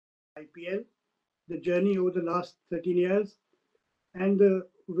IPL, the journey over the last 13 years, and the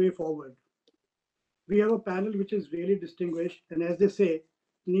way forward. We have a panel which is really distinguished and, as they say,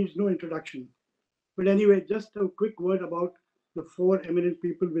 needs no introduction. But anyway, just a quick word about the four eminent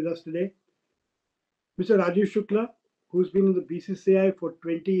people with us today. Mr. Rajiv Shukla, who's been in the BCCI for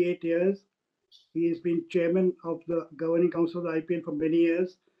 28 years. He has been chairman of the governing council of the IPL for many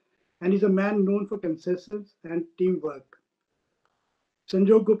years, and he's a man known for consistency and teamwork.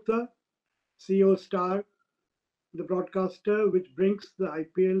 Sanjog Gupta, CEO Star, the broadcaster which brings the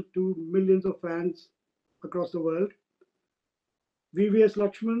IPL to millions of fans across the world. VVS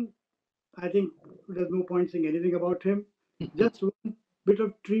Lakshman, I think there's no point saying anything about him. Just one bit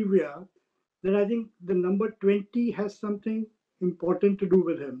of trivia that I think the number 20 has something important to do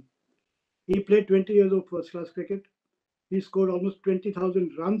with him. He played 20 years of first class cricket. He scored almost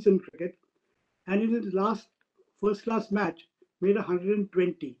 20,000 runs in cricket. And in his last first class match, made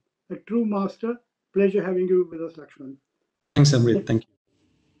 120. A true master. Pleasure having you with us, Lakshman. Thanks, Amrit. Thank you.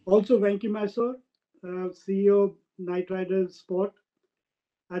 Also, Venki Mysore, CEO of Knight Riders Sport.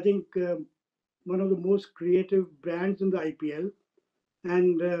 I think one of the most creative brands in the IPL,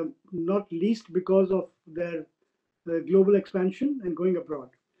 and not least because of their global expansion and going abroad.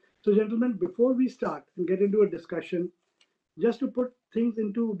 So, gentlemen, before we start and get into a discussion, just to put things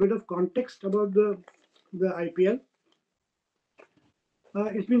into a bit of context about the IPL.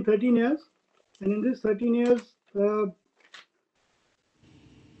 It's been 13 years, and in this 13 years,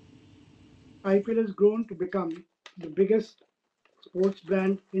 IPL has grown to become the biggest sports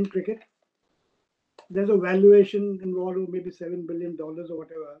brand in cricket. There's a valuation involved of maybe $7 billion or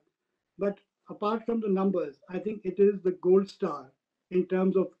whatever. But apart from the numbers, I think it is the gold star in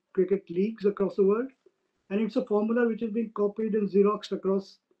terms of cricket leagues across the world. And it's a formula which has been copied and Xeroxed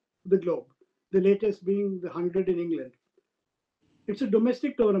across the globe, the latest being the 100 in England. It's a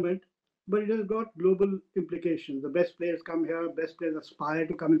domestic tournament, but it has got global implications. The best players come here, best players aspire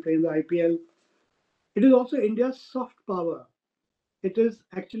to come and play in the IPL. It is also India's soft power. It is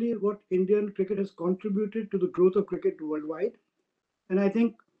actually what Indian cricket has contributed to the growth of cricket worldwide. And I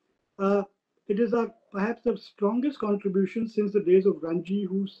think it is perhaps the strongest contribution since the days of Ranji,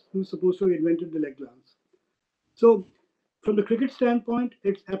 who's supposed to have invented the leg glance. So, from the cricket standpoint,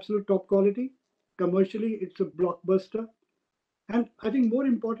 it's absolute top quality. Commercially, it's a blockbuster. And I think more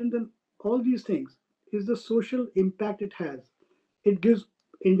important than all these things is the social impact it has. It gives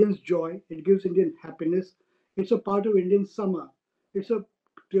Indians joy, it gives Indian happiness. It's a part of Indian summer. It's a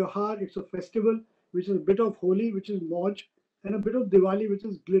Tyohar, it's a festival, which is a bit of Holi, which is Moj, and a bit of Diwali, which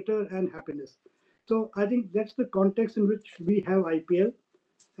is glitter and happiness. So I think that's the context in which we have IPL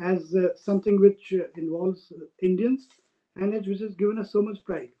as something which involves Indians and which has given us so much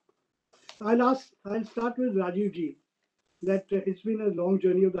pride. I'll start with Rajiv ji, that it's been a long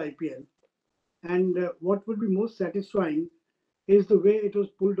journey of the IPL. And what would be most satisfying is the way it was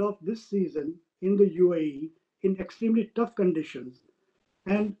pulled off this season in the UAE in extremely tough conditions.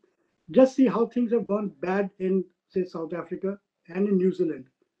 And just see how things have gone bad in, say, South Africa and in New Zealand,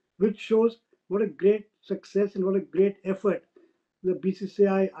 which shows what a great success and what a great effort the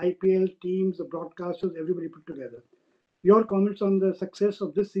BCCI, IPL teams, the broadcasters, everybody put together. Your comments on the success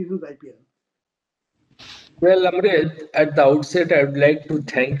of this season's IPL? Well, Amrit, at the outset, I would like to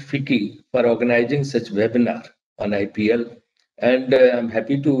thank FICCI for organizing such webinar on IPL. And I'm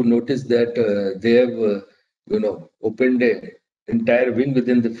happy to notice that they have, opened an entire wing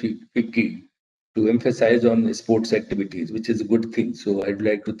within the FICCI to emphasize on sports activities, which is a good thing. So I'd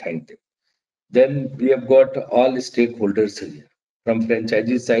like to thank them. Then we have got all stakeholders here. From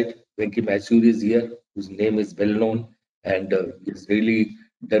franchisee side, Venki Mysore is here, whose name is well known, and he's really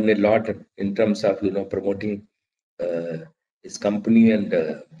done a lot in terms of promoting his company and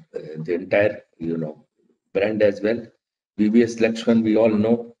the entire brand as well. VVS Lakshman, we all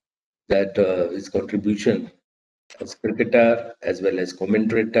know that his contribution as cricketer as well as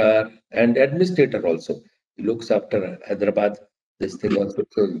commentator and administrator also. He looks after Hyderabad. This thing also,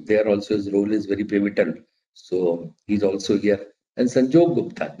 so there also his role is very pivotal. So he's also here. And Sanjog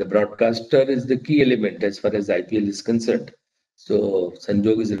Gupta, the broadcaster, is the key element as far as IPL is concerned. So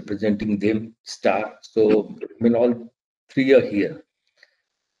Sanjog is representing them, Star. So all three are here.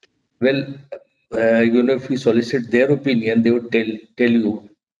 Well, if you solicit their opinion, they would tell you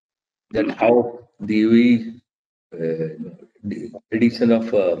that how the edition of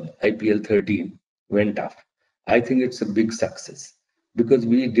IPL 13 went off. I think it's a big success because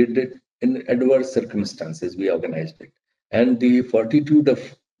we did it in adverse circumstances. We organized it, and the fortitude of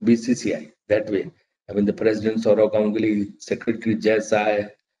BCCI that way. I mean, the President Saurav Ganguly, Secretary Jai Sai,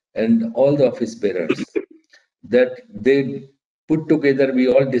 and all the office bearers, that they put together, we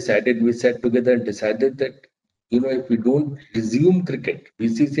sat together and decided that, if we don't resume cricket,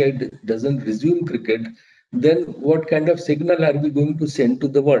 BCCI doesn't resume cricket, then what kind of signal are we going to send to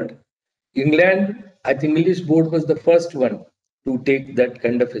the world? England, I think English board was the first one to take that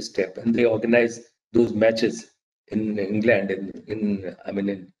kind of a step, and they organized those matches in England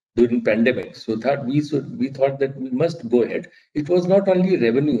during pandemic. So we thought that we must go ahead. It was not only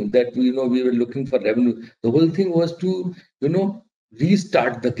revenue that we were looking for revenue. The whole thing was to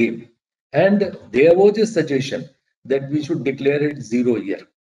restart the game, and there was a suggestion that we should declare it 0 year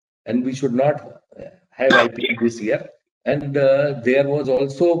and we should not have IPL this year. And there was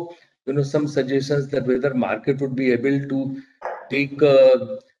also, some suggestions that whether market would be able to take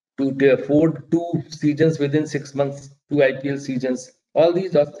to afford 2 seasons within 6 months, 2 IPL seasons. All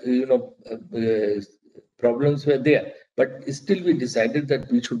these, problems were there, but still we decided that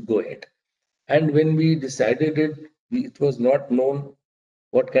we should go ahead. And when we decided it, it was not known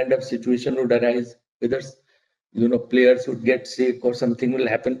what kind of situation would arise, whether players would get sick or something will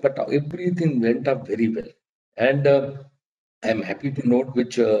happen, but everything went up very well. And I'm happy to note,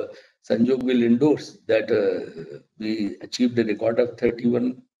 which Sanjog will endorse, that we achieved a record of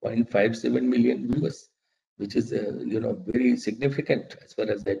 31.57 million viewers, which is very significant as far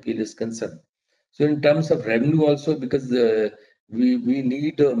as the IPL is concerned. So in terms of revenue also, because we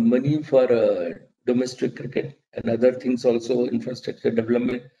need money for domestic cricket and other things also, infrastructure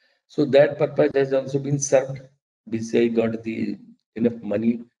development. So that purpose has also been served. BCI got the enough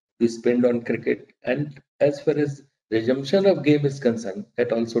money to spend on cricket. And as far as resumption of game is concerned,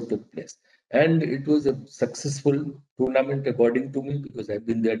 that also took place. And it was a successful tournament according to me, because I've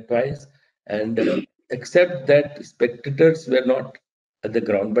been there twice. And except that spectators were not at the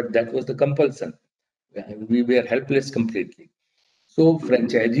ground, but that was the compulsion. And we were helpless completely. So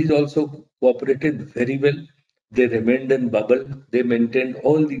franchisees also cooperated very well. They remained in bubble. They maintained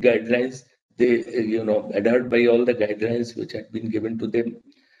all the guidelines. They, adhered by all the guidelines which had been given to them.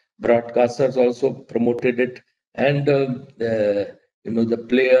 Broadcasters also promoted it, and the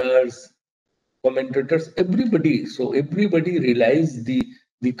players, commentators, everybody. So everybody realized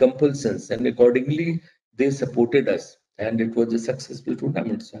the compulsions, and accordingly they supported us, and it was a successful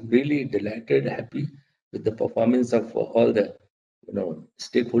tournament. So I'm really delighted, happy with the performance of all the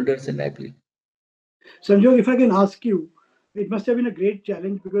stakeholders in IPL. Sanjog, if I can ask you, it must have been a great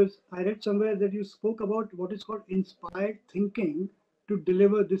challenge because I read somewhere that you spoke about what is called inspired thinking to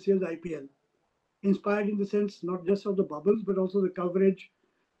deliver this year's IPL. Inspired in the sense not just of the bubbles, but also the coverage,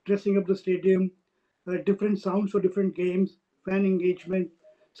 dressing up the stadium, different sounds for different games, fan engagement.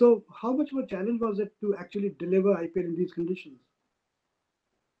 So, how much of a challenge was it to actually deliver IPL in these conditions?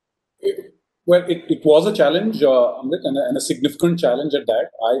 Well, it was a challenge, Amrit, and a significant challenge at that.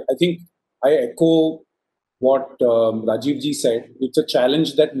 I think I echo what Rajiv ji said. It's a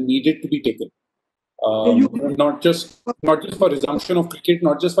challenge that needed to be taken. Yeah, you, Not just for resumption of cricket,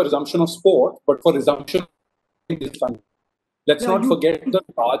 not just for resumption of sport, but for resumption in this country. Let's yeah, not you, forget the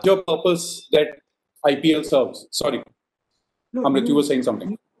larger purpose that IPL serves. Sorry, no, Amrit, you were saying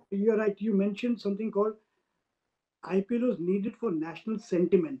something. you're right. You mentioned something called IPL was needed for national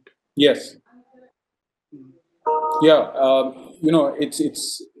sentiment. Yes. Yeah,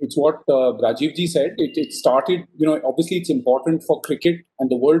 it's what Rajiv ji said. It started, obviously it's important for cricket and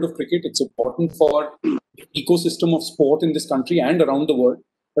the world of cricket. It's important for the ecosystem of sport in this country and around the world.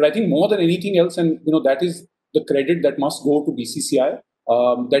 But I think more than anything else, and that is the credit that must go to BCCI,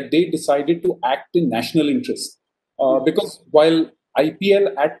 that they decided to act in national interest. Because while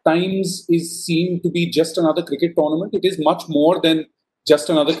IPL at times is seen to be just another cricket tournament, it is much more than just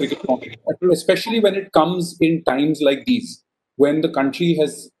another cricket tournament, especially when it comes in times like these, when the country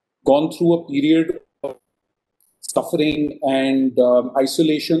has gone through a period of suffering and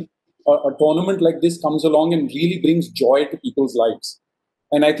isolation. A tournament like this comes along and really brings joy to people's lives.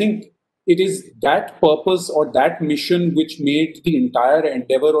 And I think it is that purpose or that mission which made the entire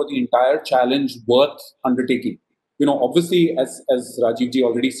endeavor or the entire challenge worth undertaking. Obviously, as Rajiv ji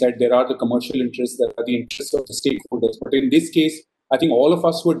already said, there are the commercial interests, there are the interests of the stakeholders. But in this case, I think all of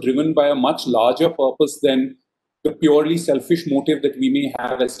us were driven by a much larger purpose than the purely selfish motive that we may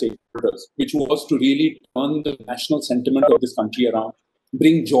have as stakeholders, which was to really turn the national sentiment of this country around,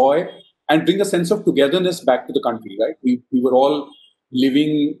 bring joy, and bring a sense of togetherness back to the country, right? We were all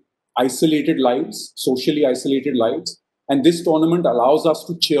living isolated lives, socially isolated lives, and this tournament allows us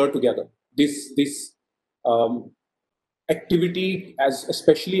to cheer together. This activity, as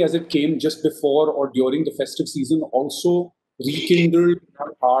especially as it came just before or during the festive season, also rekindled in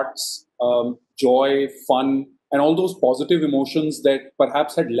our hearts joy, fun, and all those positive emotions that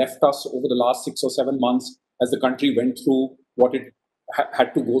perhaps had left us over the last 6 or 7 months as the country went through what it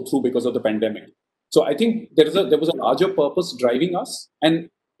had to go through because of the pandemic. So I think there was a larger purpose driving us, and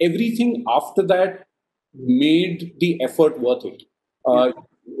everything after that made the effort worth it.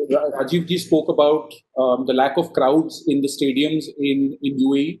 Rajiv ji spoke about the lack of crowds in the stadiums in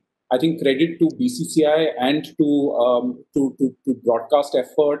UAE. I think credit to BCCI and to broadcast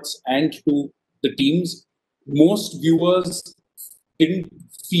efforts and to the teams. Most viewers didn't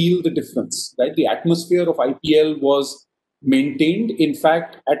feel the difference, right? The atmosphere of IPL was maintained. In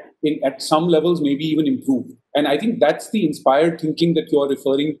fact, at some levels, maybe even improved. And I think that's the inspired thinking that you are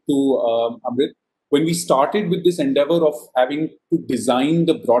referring to, Amrit. When we started with this endeavor of having to design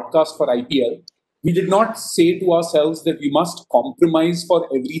the broadcast for IPL, we did not say to ourselves that we must compromise for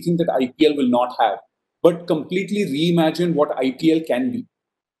everything that IPL will not have, but completely reimagine what IPL can be.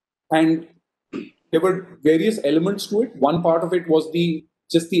 And there were various elements to it. One part of it was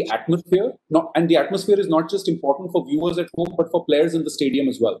just the atmosphere. And the atmosphere is not just important for viewers at home, but for players in the stadium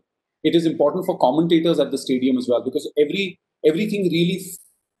as well. It is important for commentators at the stadium as well, because everything really.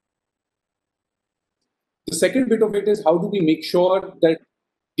 The second bit of it is, how do we make sure that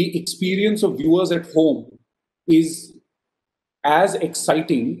the experience of viewers at home is as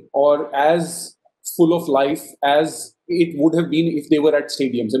exciting or as full of life as it would have been if they were at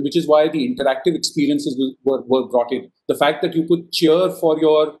stadiums, and which is why the interactive experiences were brought in. The fact that you could cheer for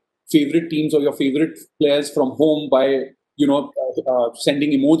your favorite teams or your favorite players from home by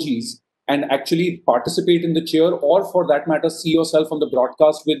sending emojis and actually participate in the cheer, or for that matter see yourself on the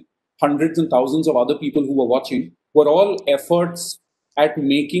broadcast with hundreds and thousands of other people who were watching, were all efforts at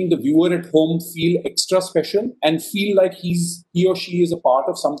making the viewer at home feel extra special and feel like he or she is a part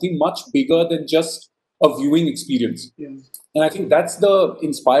of something much bigger than just a viewing experience. Yeah. And I think that's the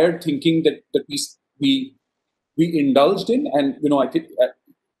inspired thinking that we indulged in. And I think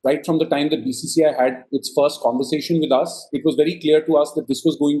right from the time that BCCI had its first conversation with us, it was very clear to us that this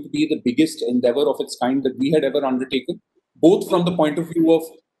was going to be the biggest endeavor of its kind that we had ever undertaken, both from the point of view of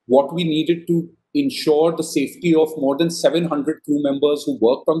what we needed to ensure the safety of more than 700 crew members who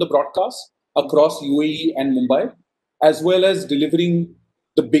worked on the broadcast across UAE and Mumbai, as well as delivering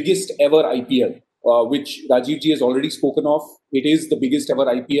the biggest ever IPL, which Rajiv ji has already spoken of. It is the biggest ever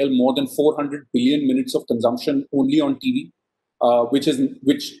IPL, more than 400 billion minutes of consumption only on TV, which is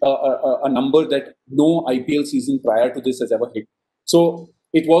a number that no IPL season prior to this has ever hit. So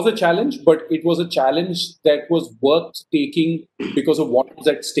it was a challenge, but it was a challenge that was worth taking because of what was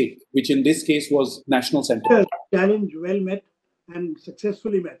at stake, which in this case was national sentiment. Challenge well met and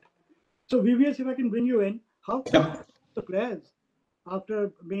successfully met. So VVS, if I can bring you in, how the players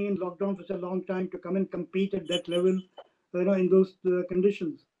after being in lockdown for such a long time to come and compete at that level, in those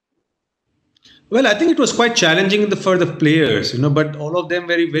conditions? Well, I think it was quite challenging for the players, but all of them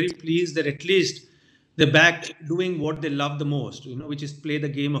very, very pleased that at least they're back doing what they love the most, which is play the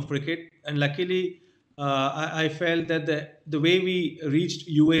game of cricket. And luckily, I felt that the way we reached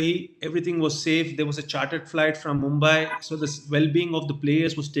UAE, everything was safe. There was a chartered flight from Mumbai, so the well-being of the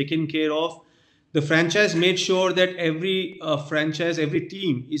players was taken care of. The franchise made sure that every franchise, every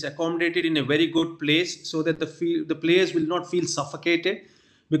team is accommodated in a very good place, so that the players will not feel suffocated,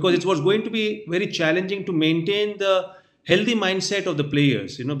 because it was going to be very challenging to maintain the healthy mindset of the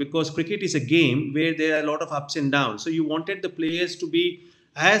players, because cricket is a game where there are a lot of ups and downs. So you wanted the players to be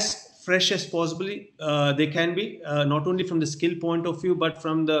as fresh as possibly they can be, not only from the skill point of view, but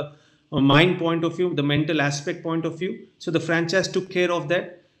from the mind point of view, the mental aspect point of view. So the franchise took care of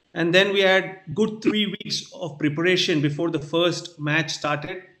that. And then we had good 3 weeks of preparation before the first match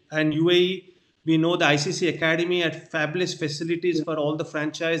started. And UAE, we know the ICC Academy had fabulous facilities for all the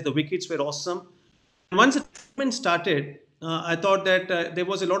franchise. The wickets were awesome. And once the tournament started, I thought that there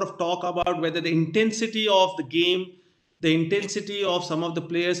was a lot of talk about whether the intensity of the game, the intensity of some of the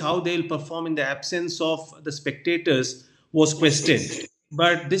players, how they'll perform in the absence of the spectators was questioned.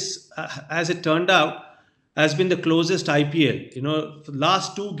 But this, as it turned out, has been the closest IPL. For the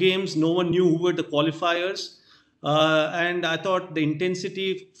last two games, no one knew who were the qualifiers. And I thought the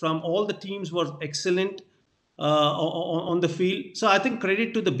intensity from all the teams was excellent on the field. So I think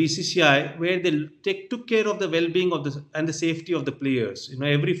credit to the BCCI, where they took care of the well-being of and the safety of the players.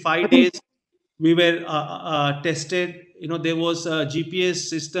 Every 5 days we were tested. There was a GPS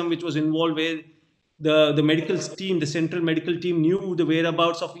system which was involved, where the medical team, the central medical team, knew the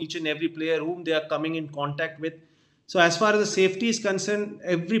whereabouts of each and every player whom they are coming in contact with. So as far as the safety is concerned,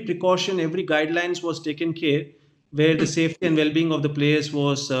 every precaution, every guidelines was taken care, where the safety and well-being of the players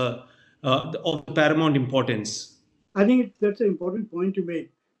was of paramount importance. I think that's an important point to make,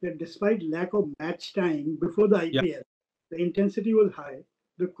 that despite lack of match time before the Yeah. IPL, the intensity was high,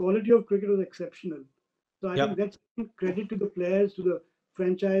 the quality of cricket was exceptional. So I think Yeah. that's credit to the players, to the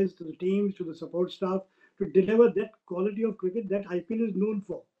franchise, to the teams, to the support staff to deliver that quality of cricket that IPL is known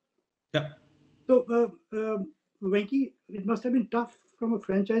for. Yeah. So, Venki, it must have been tough from a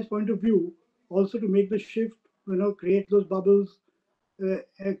franchise point of view also to make the shift, create those bubbles,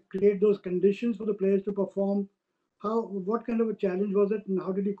 create those conditions for the players to perform. What kind of a challenge was it, and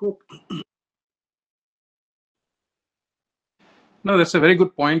how did you cope? No, that's a very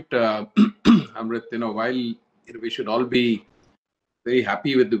good point, Amrit. While we should all be very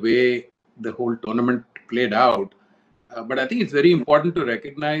happy with the way the whole tournament played out, but I think it's very important to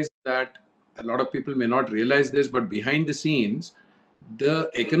recognize that a lot of people may not realize this, but behind the scenes, the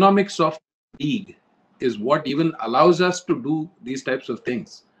economics of the league is what even allows us to do these types of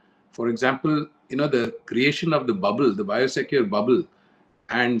things. For example, the creation of the bubble, the biosecure bubble,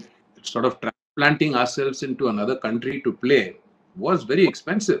 and sort of transplanting ourselves into another country to play was very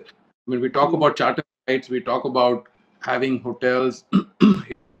expensive. I mean, we talk about charter flights, we talk about having hotels.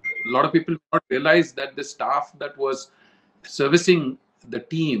 A lot of people not realize that the staff that was servicing the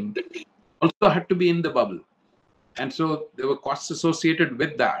team also had to be in the bubble, and so there were costs associated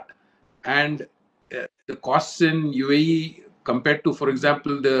with that. And the costs in UAE compared to, for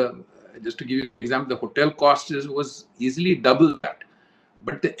example, the just to give you an example, the hotel cost was easily double that.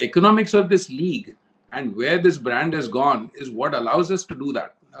 But the economics of this league and where this brand has gone is what allows us to do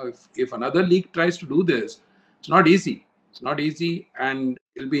that. Now, if another league tries to do this, it's not easy. It's not easy, and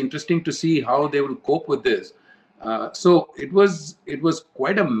it'll be interesting to see how they will cope with this. So it was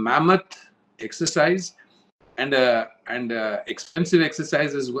quite a mammoth exercise, and expensive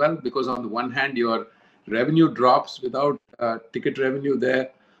exercise as well, because on the one hand your revenue drops without ticket revenue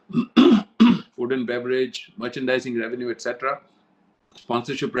there, food and beverage, merchandising revenue, etc.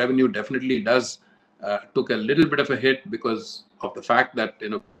 Sponsorship revenue definitely does took a little bit of a hit because of the fact that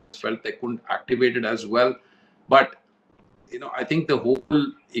felt they couldn't activate it as well. But I think the whole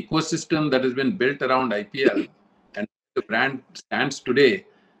ecosystem that has been built around IPL and the brand stands today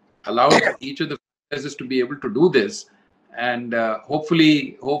allowed each of the franchises to be able to do this. And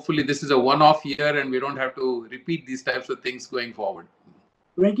hopefully this is a one-off year and we don't have to repeat these types of things going forward.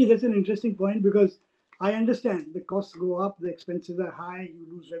 Venki, that's an interesting point because I understand the costs go up, the expenses are high, you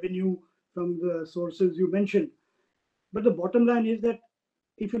lose revenue from the sources you mentioned. But the bottom line is that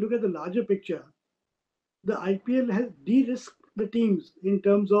if you look at the larger picture, the IPL has de-risked the teams in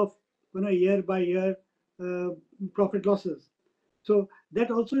terms of year by year uh, profit losses. So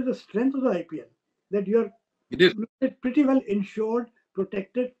that also is the strength of the IPL, that you're It is. pretty well insured,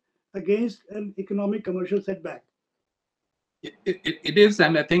 protected against an economic commercial setback. It is,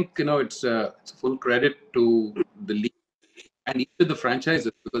 and I think it's a full credit to the league and each of the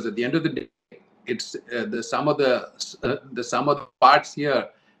franchises, because at the end of the day, it's the sum of the parts here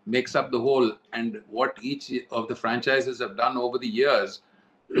makes up the whole, and what each of the franchises have done over the years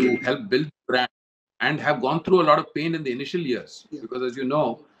to help build the brand and have gone through a lot of pain in the initial years, because as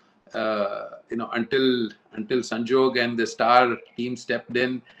until Sanjog and the Star team stepped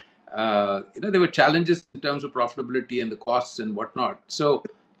in, there were challenges in terms of profitability and the costs and whatnot. So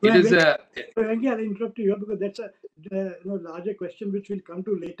it is a. I'll interrupt you here because that's a larger question which we'll come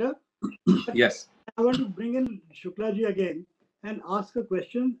to later. Yes. I want to bring in Shuklaji again and ask a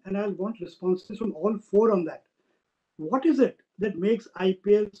question, and I'll want responses from all four on that. What is it that makes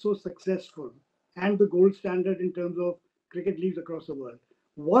IPL so successful and the gold standard in terms of cricket leagues across the world?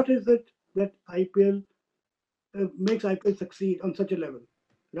 What is it that IPL makes IPL succeed on such a level?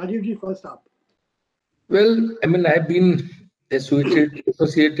 Rajivji, first up. Well, I mean, I've been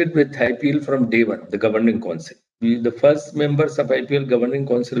associated with IPL from day one, the governing council. The first members of IPL governing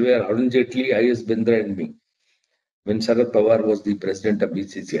council were Arun Jaitley, I.S. Bindra, and me, when Sharad Pawar was the president of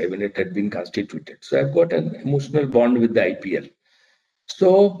BCCI, when it had been constituted. So I've got an emotional bond with the IPL.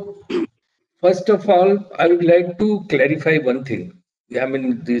 So, first of all, I would like to clarify one thing. I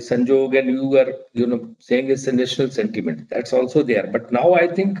mean, the Sanjog and you are, saying it's a national sentiment. That's also there. But now I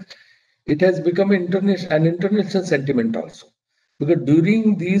think it has become an international sentiment also. Because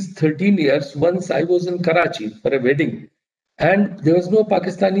during these 13 years, once I was in Karachi for a wedding, and there was no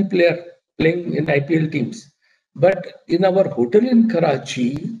Pakistani player playing in IPL teams. But in our hotel in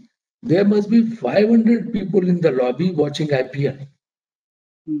Karachi, there must be 500 people in the lobby watching IPL.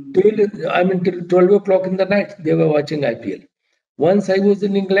 Till 12 o'clock in the night, they were watching IPL. Once I was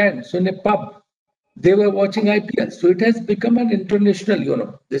in England, so in a pub, they were watching IPL. So it has become an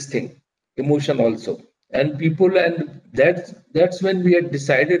international, this thing, emotion also. And people, and that's when we had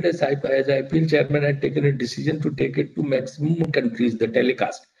decided as IPL chairman had taken a decision to take it to maximum countries, the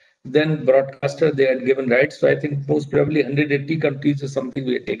telecast. Then broadcaster, they had given rights. So I think most probably 180 countries or something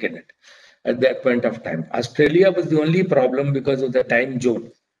we had taken it. at that point of time. Australia was the only problem because of the time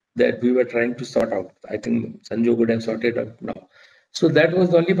zone that we were trying to sort out. I think Sanjo would have sorted out now. So that was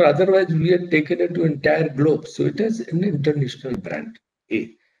the only, but otherwise we had taken it to entire globe. So it is an international brand.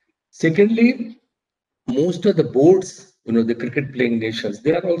 A. Secondly, most of the boards, the cricket playing nations,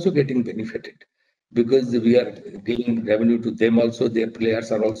 they are also getting benefited because we are giving revenue to them also. Their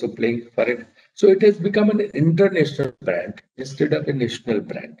players are also playing for it. So it has become an international brand instead of a national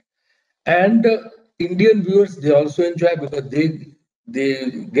brand. And Indian viewers, they also enjoy because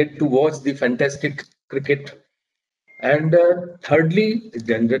they get to watch the fantastic cricket. And thirdly, it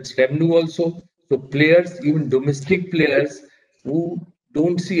generates revenue also. So players, even domestic players who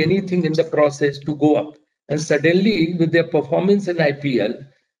don't see anything in the process to go up. And suddenly, with their performance in IPL,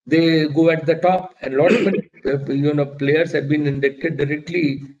 they go at the top. And lot many players have been inducted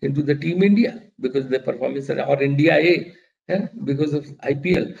directly into the Team India because their performance or India A. Because of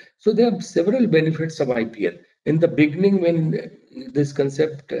IPL. So there are several benefits of IPL. In the beginning, when this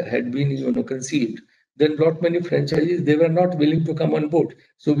concept had been conceived, then lot many franchises, they were not willing to come on board.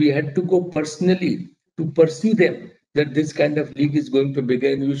 So we had to go personally to pursue them that this kind of league is going to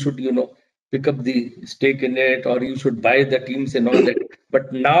begin. You should, pick up the stake in it, or you should buy the teams and all that.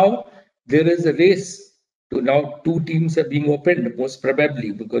 But now there is a race. To now two teams are being opened, most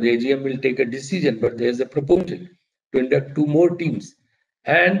probably, because AGM will take a decision, but there is a proposal to induct two more teams.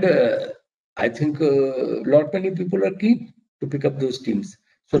 And I think a lot many people are keen to pick up those teams.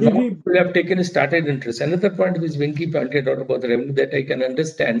 So now people have taken a started interest. Another point which Venki pointed out about the revenue that I can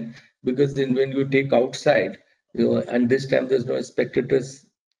understand, because then when you take outside, and this time there's no spectators,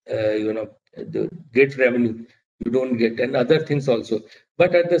 the get revenue, you don't get, and other things also.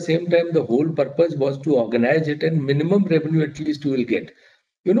 But at the same time, the whole purpose was to organize it, and minimum revenue at least you will get.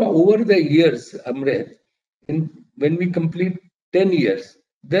 Over the years, Amrit, when we complete 10 years,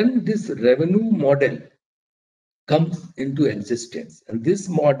 then this revenue model comes into existence. And this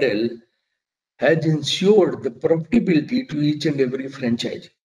model has ensured the profitability to each and every franchise.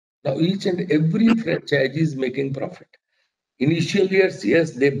 Now, each and every franchise is making profit. Initial years,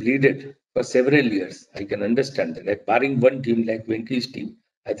 yes, they bleeded for several years. I can understand that. Like barring one team like Venki's team,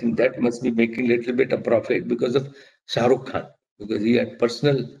 I think that must be making a little bit of profit because of Shah Rukh Khan, because he had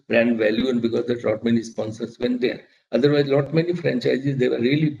personal brand value and because the lot many sponsors went there. Otherwise, lot many franchises, they were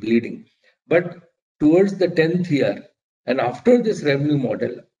really bleeding. But towards the 10th year, and after this revenue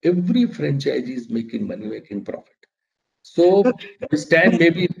model, every franchise is making money, making profit. So this time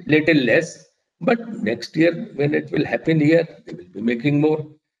maybe little less, but next year when it will happen here, they will be making more.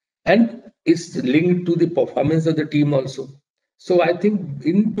 And it's linked to the performance of the team also. So I think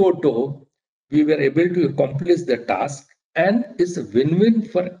in toto, we were able to accomplish the task and it's a win-win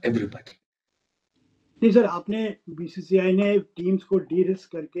for everybody. नहीं sir, आपने BCCI ने teams को D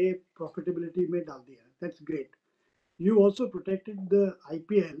risk करके profitability में डाल दिया. That's great. You also protected the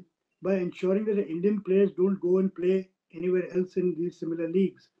IPL by ensuring that the Indian players don't go and play anywhere else in these similar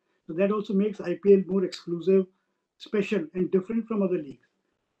leagues. So that also makes IPL more exclusive, special, and different from other leagues.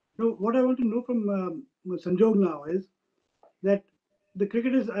 So what I want to know from Sanjog now is that the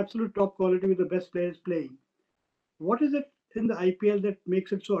cricket is absolute top quality with the best players playing. What is it in the IPL that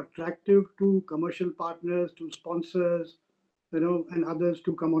makes it so attractive to commercial partners, to sponsors, and others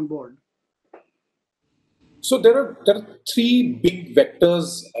to come on board? So there are three big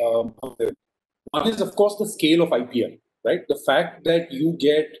vectors. One is, of course, the scale of IPL, right? The fact that you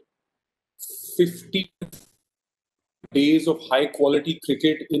get 50 days of high quality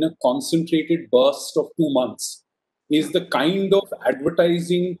cricket in a concentrated burst of 2 months is the kind of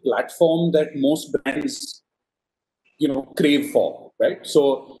advertising platform that most brands, crave for, right?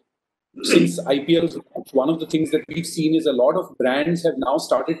 So since IPL, one of the things that we've seen is a lot of brands have now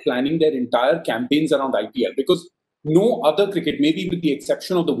started planning their entire campaigns around IPL because no other cricket, maybe with the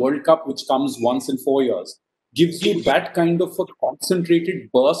exception of the World Cup, which comes once in 4 years, gives you that kind of a concentrated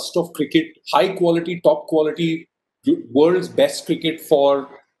burst of cricket, high quality, top quality, world's best cricket for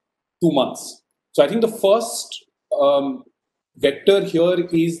 2 months. So I think the first vector here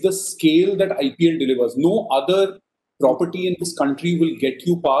is the scale that IPL delivers. No other property in this country will get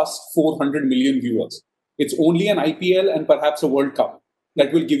you past 400 million viewers. It's only an IPL and perhaps a World Cup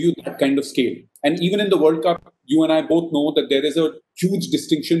that will give you that kind of scale. And even in the World Cup, you and I both know that there is a huge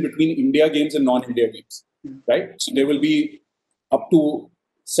distinction between India games and non-India games, right? So there will be up to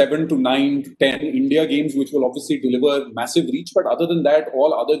 7 to 9 to 10 India games, which will obviously deliver massive reach. But other than that,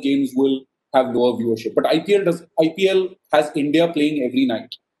 all other games will have lower viewership. But IPL has India playing every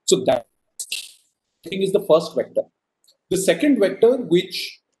night. So that I think is the first vector. The second vector,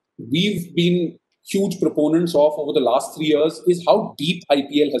 which we've been huge proponents of over the last 3 years, is how deep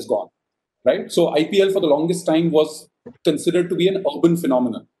IPL has gone. right? So IPL for the longest time was considered to be an urban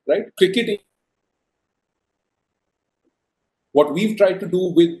phenomenon, right? Cricket, what we've tried to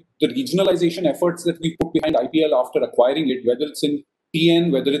do with the regionalization efforts that we put behind IPL after acquiring it, whether it's in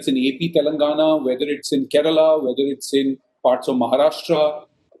TN, whether it's in AP Telangana, whether it's in Kerala, whether it's in parts of Maharashtra,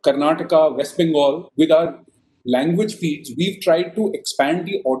 Karnataka, West Bengal, with our language feeds, we've tried to expand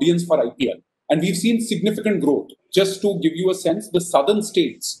the audience for IPL. And we've seen significant growth. Just to give you a sense, the southern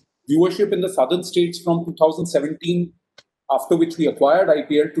states, viewership in the southern states from 2017, after which we acquired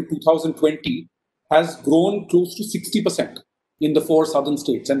IPL, to 2020 has grown close to 60% in the four southern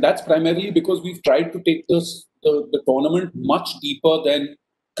states. And that's primarily because we've tried to take the tournament much deeper than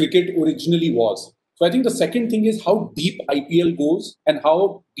cricket originally was. So I think the second thing is how deep IPL goes and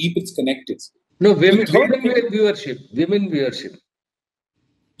how deep its connect is. No, The third women viewership. Women viewership.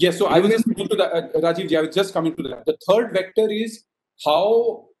 Yes, so I was just coming to that, Rajiv, I was just coming to that. The third vector is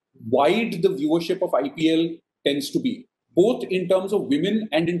how wide the viewership of IPL tends to be, both in terms of women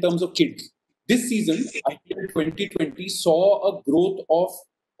and in terms of kids. This season, IPL 2020 saw a growth of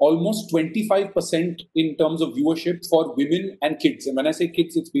almost 25% in terms of viewership for women and kids. And when I say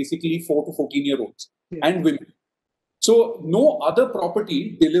kids, it's basically 4 to 14-year-olds and women. So no other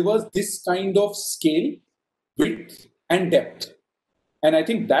property delivers this kind of scale, width, and depth. And I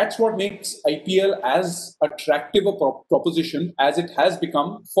think that's what makes IPL as attractive a proposition as it has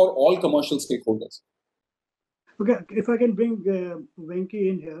become for all commercial stakeholders. Okay, if I can bring Venki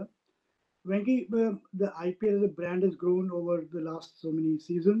in here. Venki, the IPL as a brand has grown over the last so many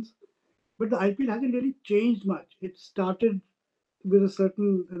seasons, but the IPL hasn't really changed much. It started with a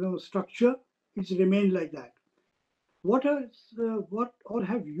certain structure. It's remained like that. What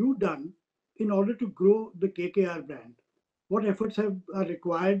have you done in order to grow the KKR brand? What efforts are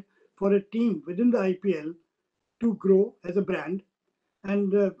required for a team within the IPL to grow as a brand?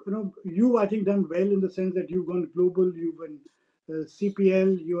 And you I think done well in the sense that you've gone global. You've been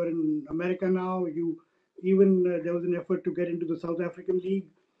CPL. You are in America now. You even there was an effort to get into the South African League.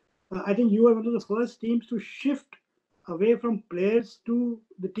 I think you are one of the first teams to shift away from players to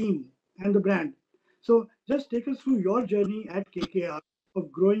the team and the brand. So just take us through your journey at KKR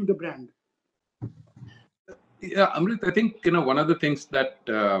of growing the brand. Yeah, Amrit, I think one of the things that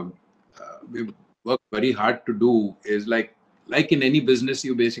we've worked very hard to do is like in any business,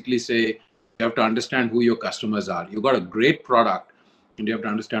 you basically say you have to understand who your customers are. You got a great product, and you have to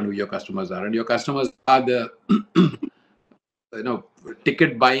understand who your customers are, and your customers are the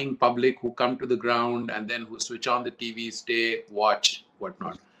ticket buying public who come to the ground and then who switch on the TV, stay, watch,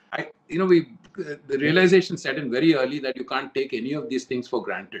 whatnot. The realization set in very early that you can't take any of these things for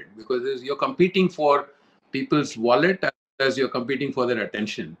granted because you're competing for people's wallet as well as you're competing for their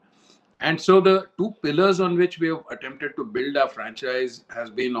attention. And so the two pillars on which we have attempted to build our franchise has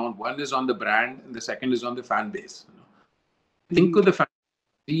been on, one is on the brand and the second is on the fan base. Think of the fan,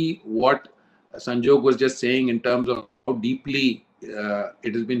 see what Sanjog was just saying in terms of how deeply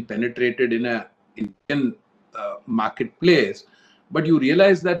it has been penetrated in a Indian marketplace. But you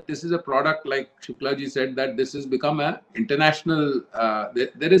realize that this is a product, like Shuklaji said, that this has become a international,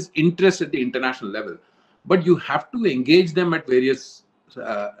 there is interest at the international level. But you have to engage them at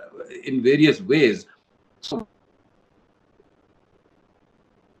in various ways. So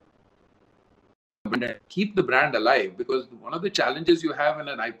and keep the brand alive, because one of the challenges you have in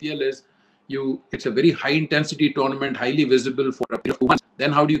an IPL is it's a very high intensity tournament, highly visible for a period of 2 months.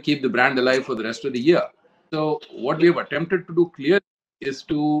 Then how do you keep the brand alive for the rest of the year? So what we have attempted to do clearly is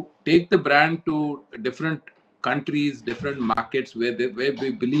to take the brand to different countries, different markets where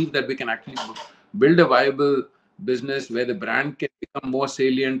we believe that we can actually build a viable business where the brand can become more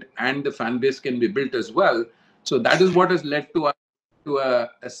salient and the fan base can be built as well. So that is what has led to us to a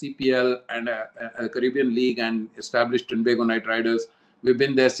CPL and a Caribbean League and established Trinbago Knight Riders. We've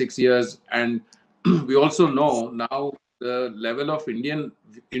been there 6 years, and we also know now the level of Indian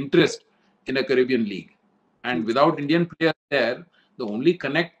interest in a Caribbean League. And without Indian players there, the only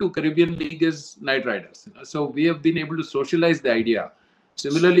connect to Caribbean League is Knight Riders. So we have been able to socialize the idea.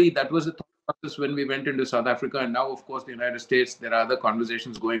 Similarly, that was the thought process when we went into South Africa, and now, of course, the United States. There are other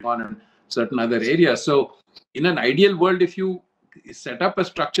conversations going on in certain other areas. So, in an ideal world, if you set up a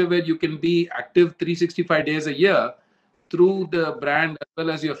structure where you can be active 365 days a year through the brand as well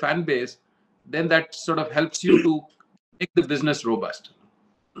as your fan base, then that sort of helps you to make the business robust.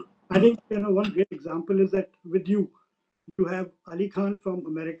 I think one great example is that with you have Ali Khan from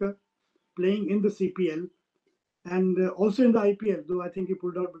America playing in the CPL and also in the IPL, though I think he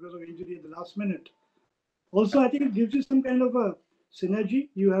pulled out because of injury at the last minute. Also, I think it gives you some kind of a synergy.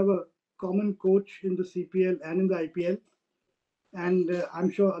 You have a common coach in the CPL and in the IPL. and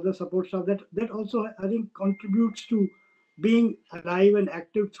I'm sure other support staff, that also, I think, contributes to being alive and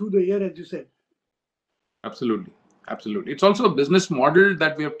active through the year, as you said. Absolutely, absolutely. It's also a business model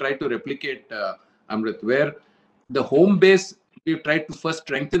that we have tried to replicate, Amrit, where the home base, we've tried to first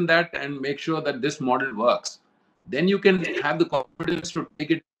strengthen that and make sure that this model works. Then you can have the confidence to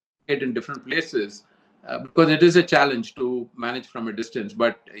take it in different places, because it is a challenge to manage from a distance.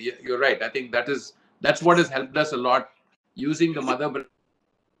 But you're right. I think that's what has helped us a lot, using the mother brand.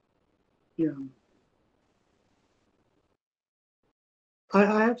 Yeah.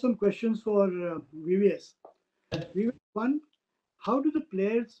 I have some questions for VVS. VVS, one, how do the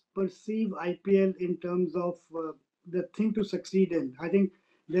players perceive IPL in terms of the thing to succeed in? I think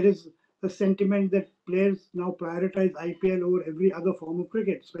there is a sentiment that players now prioritize IPL over every other form of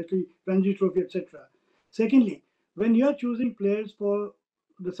cricket, especially Ranji Trophy, etc. Secondly, when you are choosing players for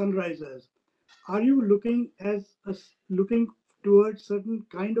the Sunrisers, are you looking towards certain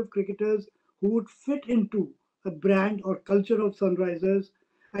kind of cricketers who would fit into a brand or culture of Sunrisers?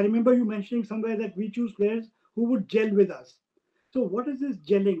 I remember you mentioning somewhere that we choose players who would gel with us. So, what is this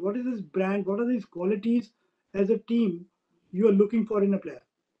gelling? What is this brand? What are these qualities as a team you are looking for in a player?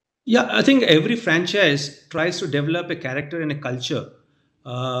 Yeah, I think every franchise tries to develop a character and a culture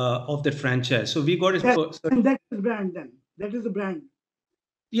of that franchise. So we got Yes, a and that is brand then. That is the brand.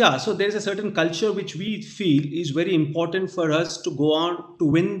 yeah, so there is a certain culture which we feel is very important for us to go on to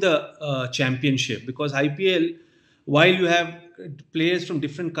win the championship, because IPL, while you have players from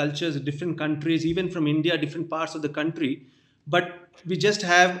different cultures, different countries, even from India, different parts of the country, but we just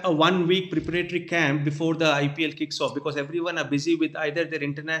have a 1 week preparatory camp before the IPL kicks off, because everyone are busy with either their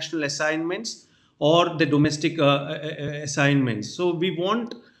international assignments or the domestic assignments. So we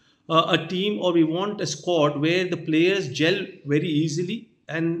want a team, or we want a squad where the players gel very easily.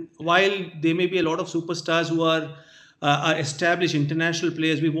 And while there may be a lot of superstars who are established international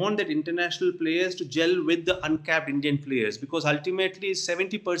players, we want that international players to gel with the uncapped Indian players, because ultimately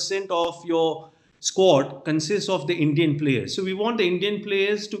 70% of your squad consists of the Indian players. So we want the Indian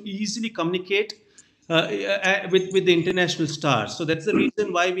players to easily communicate with the international stars. So that's the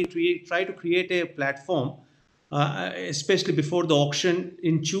reason why we try to create a platform, especially before the auction,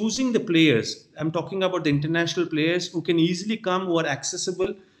 in choosing the players. I'm talking about the international players who can easily come, who are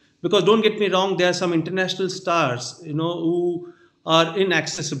accessible. Because don't get me wrong, there are some international stars, who are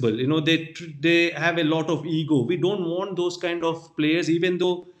inaccessible. They have a lot of ego. We don't want those kind of players, even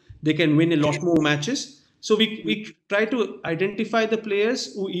though they can win a lot more matches. So we try to identify the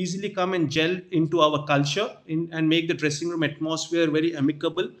players who easily come and gel into our culture and make the dressing room atmosphere very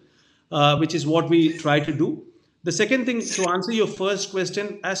amicable, which is what we try to do. The second thing, to answer your first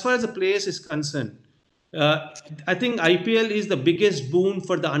question, as far as the players is concerned, uh, I think IPL is the biggest boon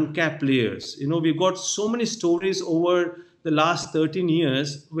for the uncapped players. We've got so many stories over the last 13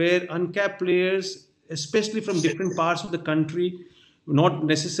 years where uncapped players, especially from different parts of the country, not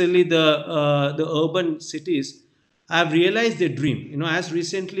necessarily the urban cities, have realized their dream. As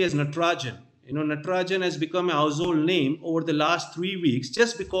recently as Natarajan. Natarajan has become a household name over the last 3 weeks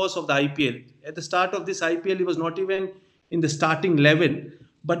just because of the IPL. At the start of this IPL, he was not even in the starting 11,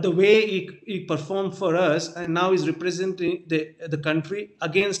 but the way he performed for us, and now he's representing the country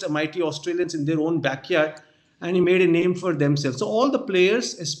against a mighty Australians in their own backyard, and he made a name for themselves. So all the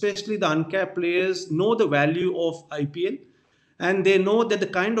players, especially the uncapped players, know the value of IPL, and they know that the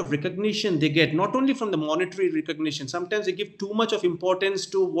kind of recognition they get, not only from the monetary recognition, sometimes they give too much of importance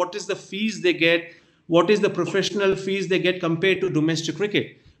to what is the fees they get, what is the professional fees they get compared to domestic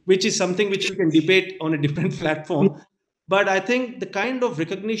cricket, which is something which we can debate on a different platform. But I think the kind of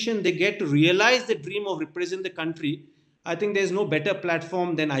recognition they get to realize the dream of represent the country, I think there's no better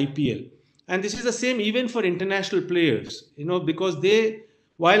platform than IPL. And this is the same even for international players, because they,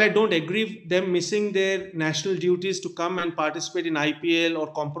 while I don't agree with them missing their national duties to come and participate in IPL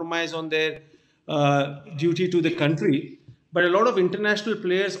or compromise on their duty to the country, but a lot of international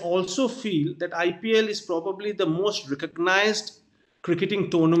players also feel that IPL is probably the most recognized cricketing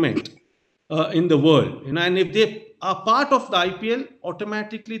tournament in the world. And if they are part of the IPL,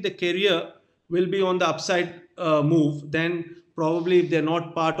 automatically the career will be on the upside move than probably if they're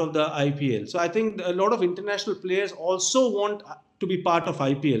not part of the IPL. So I think a lot of international players also want to be part of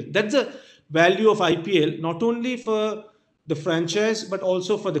IPL. That's the value of IPL, not only for the franchise but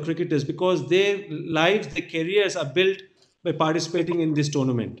also for the cricketers, because their lives, their careers are built by participating in this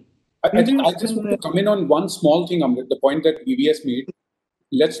tournament. I think I VVS, just want to come in on one small thing, Amrit, the point that VVS made.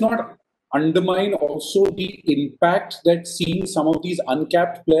 Let's not undermine also the impact that seeing some of these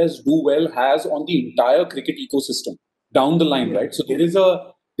uncapped players do well has on the entire cricket ecosystem down the line, right? So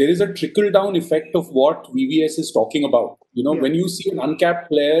there there is a trickle down effect of what VVS is talking about. When you see an uncapped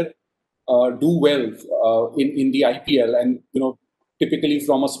player do well in the IPL, and typically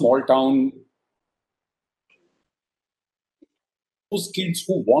from a small town, those kids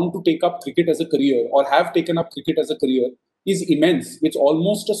who want to take up cricket as a career or have taken up cricket as a career is immense. It's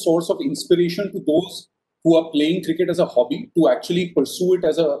almost a source of inspiration to those who are playing cricket as a hobby to actually pursue it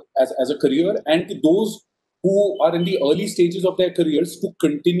as a career, and to those who are in the early stages of their careers to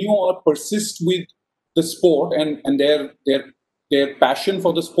continue or persist with the sport and their passion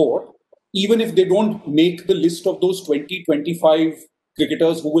for the sport, even if they don't make the list of those 20-25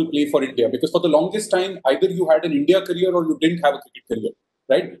 cricketers who will play for India. Because for the longest time, either you had an India career or you didn't have a cricket career,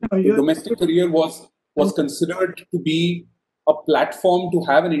 right? The domestic career was considered to be a platform to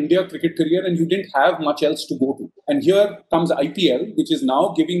have an India cricket career, and you didn't have much else to go to. And here comes IPL, which is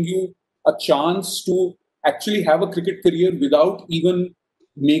now giving you a chance to actually have a cricket career without even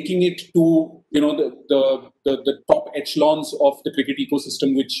making it to the top echelons of the cricket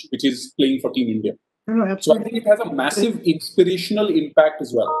ecosystem, which is playing for Team India. No, so I think it has a massive inspirational impact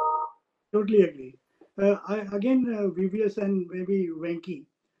as well. Totally agree. VVS and maybe Venki,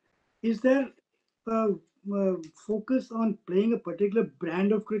 is there focus on playing a particular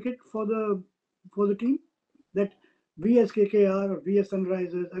brand of cricket for the team, that we as KKR or we as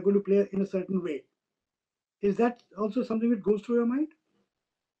Sunrisers are going to play in a certain way? Is that also something that goes through your mind?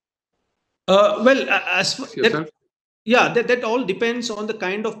 As for that, yeah, that all depends on the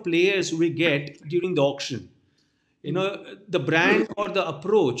kind of players we get during the auction. The brand or the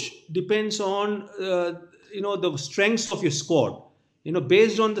approach depends on the strengths of your squad.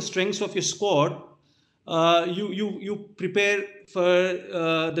 Based on the strengths of your squad, you prepare for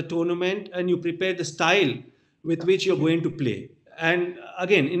the tournament, and you prepare the style with which you're going to play. And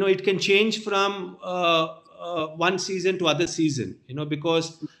again, it can change from one season to other season,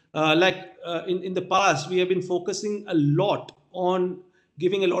 because in the past, we have been focusing a lot on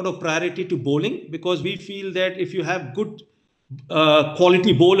giving a lot of priority to bowling, because we feel that if you have good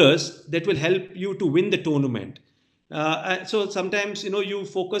quality bowlers, that will help you to win the tournament. So sometimes you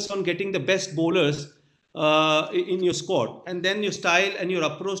focus on getting the best bowlers in your squad, and then your style and your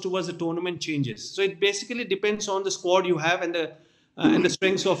approach towards the tournament changes. So it basically depends on the squad you have and the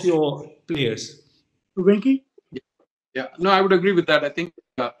strengths of your players. Venki? Yeah, no, I would agree with that. I think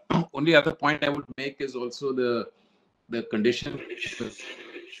only other point I would make is also the condition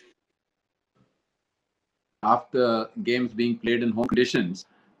after games being played in home conditions.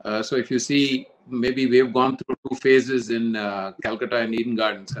 So if you see, maybe we've gone through two phases in Calcutta and Eden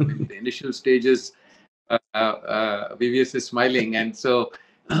Gardens. I mean, the initial stages, VVS is smiling, and so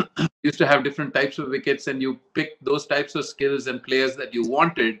used to have different types of wickets, and you pick those types of skills and players that you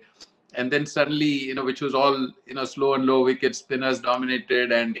wanted, and then suddenly, which was all slow and low wickets, spinners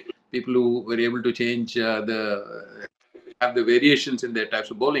dominated, and people who were able to change have the variations in their types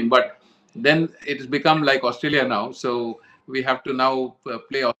of bowling. But then it has become like Australia now, so we have to now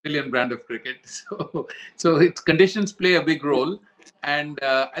play Australian brand of cricket. So its conditions play a big role, and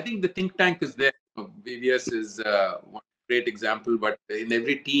I think the think tank is there. VVS is one great example, but in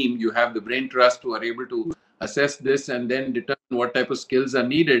every team you have the brain trust who are able to assess this and then determine what type of skills are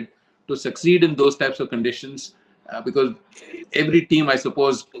needed to succeed in those types of conditions, because every team, I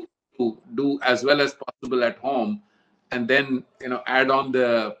suppose, to do as well as possible at home, and then add on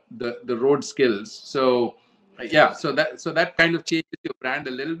the road skills. So so that kind of changes your brand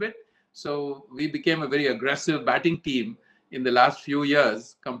a little bit. So we became a very aggressive batting team in the last few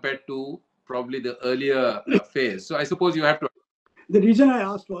years compared to probably the earlier phase. So I suppose you have to. The reason I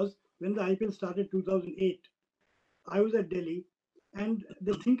asked was, when the IPL started 2008, I was at Delhi, and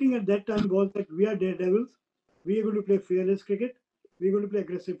the thinking at that time was that we are daredevils, we are going to play fearless cricket, we are going to play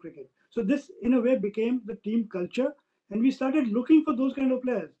aggressive cricket. So this, in a way, became the team culture, and we started looking for those kind of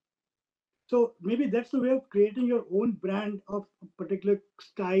players. So maybe that's the way of creating your own brand of a particular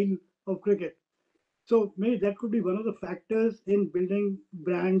style of cricket. So maybe that could be one of the factors in building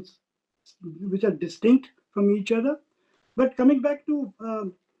brands which are distinct from each other. But coming back to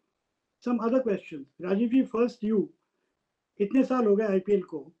some other questions, Rajiv ji, first you. इतने साल हो गए IPL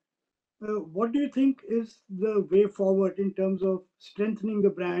को. What do you think is the way forward in terms of strengthening the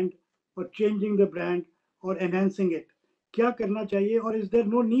brand or changing the brand or enhancing it? क्या करना चाहिए, or is there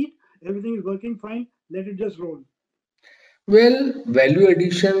no need? Everything is working fine. Let it just roll. Well, value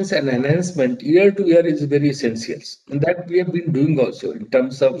additions and enhancement year to year is very essential. And that we have been doing also in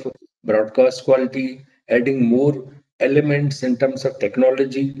terms of broadcast quality, adding more elements in terms of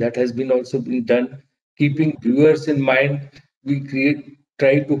technology that has been also been done. Keeping viewers in mind, we create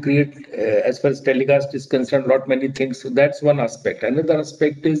try to create, as far as telecast is concerned, lot many things. So that's one aspect. Another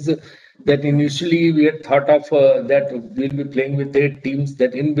aspect is that initially we had thought of that we'll be playing with 8 teams,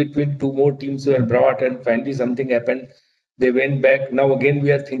 that in between 2 more teams were brought, and finally something happened. They went back. Now again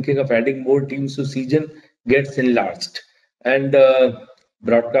we are thinking of adding more teams, so season gets enlarged. And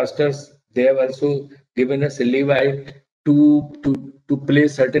broadcasters, they have also given us a leeway to play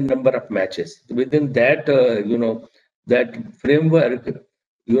certain number of matches. Within that, that framework,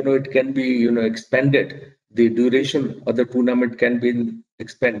 it can be, expanded. The duration of the tournament can be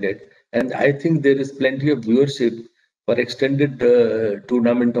expanded, and I think there is plenty of viewership for extended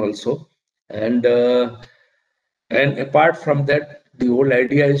tournament also. And apart from that, the whole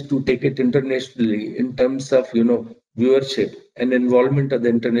idea is to take it internationally in terms of, viewership and involvement of the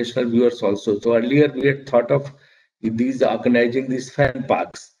international viewers also. So earlier we had thought of these organizing these fan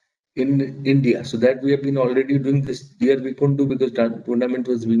parks in India. So that we have been already doing. This year we couldn't do because the tournament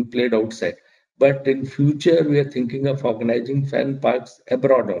was being played outside. But in future we are thinking of organizing fan parks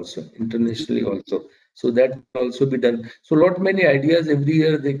abroad also, internationally also. So that will also be done. So lot many ideas every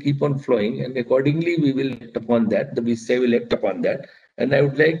year, they keep on flowing, and accordingly we will act upon that. The VCI will act upon that. And I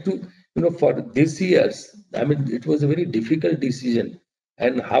would like to, for this year's, I mean, it was a very difficult decision,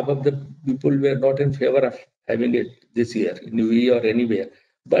 and half of the people were not in favor of having it this year in UAE or anywhere.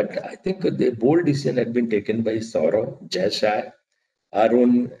 But I think the bold decision had been taken by Saurav, Jai,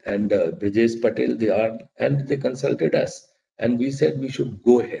 Arun, and Brijesh Patel. They are, and they consulted us, and we said we should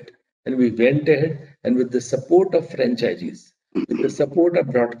go ahead. And we went ahead, and with the support of franchisees, with the support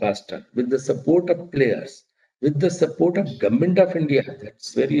of broadcaster, with the support of players, with the support of Government of India,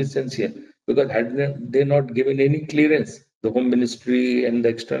 that's very essential, because had they not given any clearance, the Home Ministry and the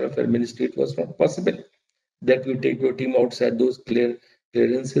External Affairs Ministry, it was not possible that you take your team outside. Those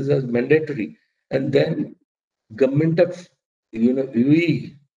clearances are mandatory. And then Government of,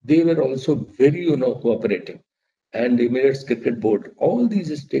 UAE, they were also very, cooperative. And Emirates Cricket Board, all these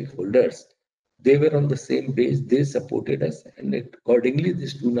stakeholders, they were on the same page. They supported us, and accordingly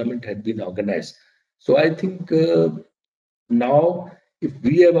this tournament had been organized. So I think now, if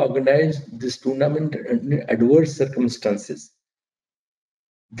we have organized this tournament under adverse circumstances,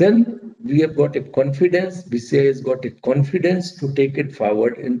 then we have got a confidence, BCI has got a confidence to take it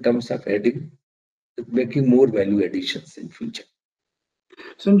forward in terms of making more value additions in future.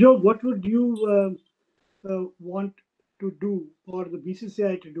 Sanjog, what would you want to do, or the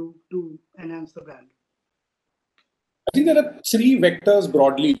BCCI to do, to enhance the brand? I think there are 3 vectors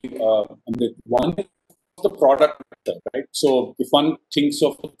broadly. One is the product vector, right? So if one thinks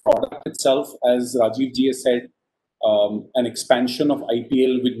of the product itself, as Rajiv ji has said, an expansion of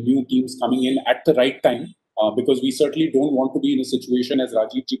IPL with new teams coming in at the right time, because we certainly don't want to be in a situation, as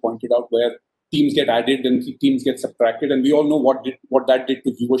Rajiv ji pointed out, where teams get added and teams get subtracted, and we all know what that did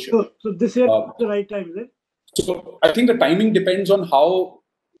to viewership. So this year the right time, is it? So I think the timing depends on how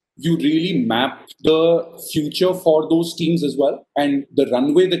you really map the future for those teams as well, and the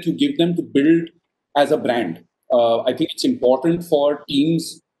runway that you give them to build as a brand. I think it's important for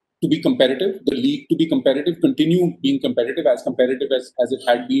teams to be competitive, the league to be competitive, continue being competitive as it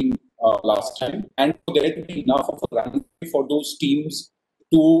had been last time, and for there to be enough of a runway for those teams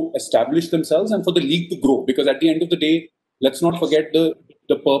to establish themselves and for the league to grow. Because at the end of the day, let's not forget the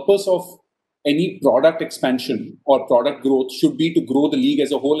purpose of any product expansion or product growth should be to grow the league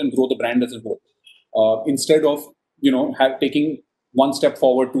as a whole and grow the brand as a whole, instead of taking one step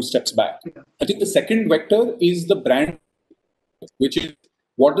forward, 2 steps back. I think the second vector is the brand, which is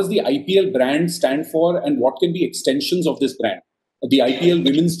what does the IPL brand stand for and what can be extensions of this brand. The IPL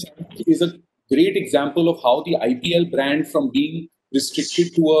Women's Team is a great example of how the IPL brand, from being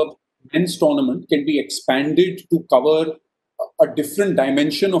restricted to a men's tournament, can be expanded to cover a different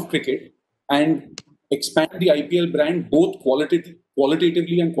dimension of cricket and expand the IPL brand both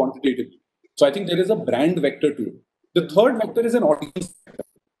qualitatively and quantitatively. So I think there is a brand vector to it. The third vector is an audience vector,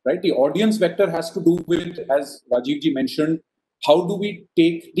 right? The audience vector has to do with, as Rajiv ji mentioned, how do we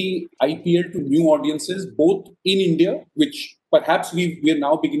take the IPL to new audiences, both in India, which perhaps we are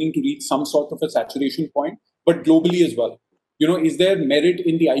now beginning to reach some sort of a saturation point, but globally as well. Is there merit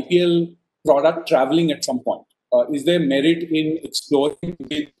in the IPL product traveling at some point? Is there merit in exploring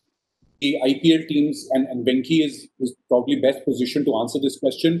with the IPL teams? And Venki is probably best positioned to answer this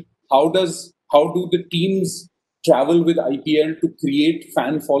question. How do the teams travel with IPL to create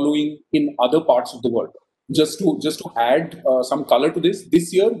fan following in other parts of the world? Just to add some color to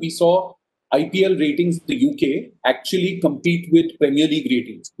this year we saw IPL ratings in the UK actually compete with Premier League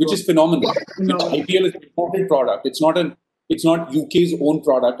ratings, which is phenomenal. IPL is an imported product. It's not UK's own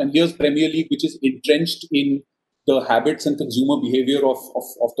product. And here's Premier League, which is entrenched in the habits and consumer behavior of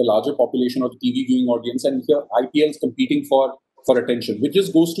the larger population or the TV viewing audience. And here IPL is competing for attention, which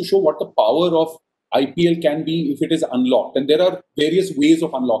just goes to show what the power of IPL can be if it is unlocked. And there are various ways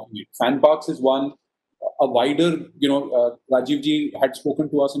of unlocking it. Fan parks is one. A wider, Rajiv ji had spoken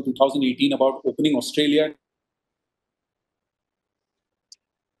to us in 2018 about opening Australia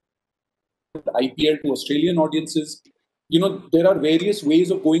IPL to Australian audiences. There are various ways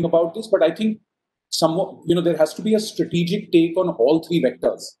of going about this, but I think somewhat, there has to be a strategic take on all three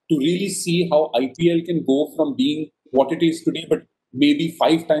vectors to really see how IPL can go from being what it is today, but maybe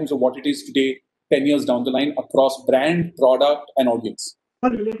 5 times of what it is today, 10 years down the line across brand, product, and audience.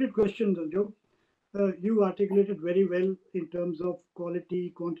 One related question, Joe. You articulated very well in terms of quality,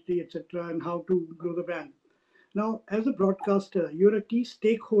 quantity, etc., and how to grow the brand. Now, as a broadcaster, you're a key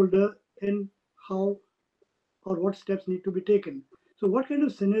stakeholder in how or what steps need to be taken. So, what kind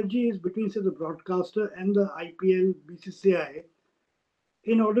of synergy is between, say, the broadcaster and the IPL, BCCI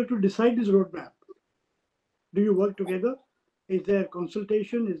in order to decide this roadmap? Do you work together? Is there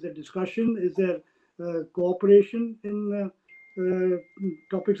consultation? Is there discussion? Is there cooperation in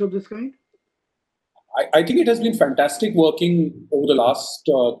topics of this kind? I think it has been fantastic working over the last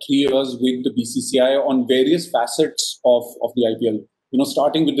 3 years with the BCCI on various facets of the IPL.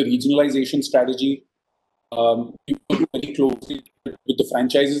 Starting with the regionalization strategy, very closely with the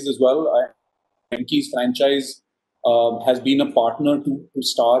franchises as well. Yankees franchise has been a partner to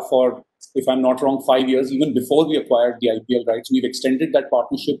Star for, if I'm not wrong, 5 years. Even before we acquired the IPL rights, we've extended that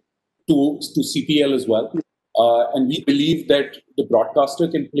partnership to CPL as well. And we believe that the broadcaster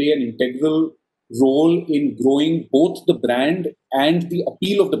can play an integral role in growing both the brand and the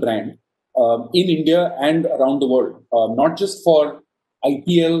appeal of the brand in India and around the world. Not just for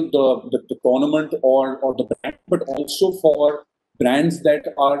IPL, the tournament or the brand, but also for brands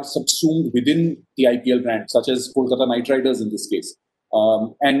that are subsumed within the IPL brand, such as Kolkata Knight Riders in this case.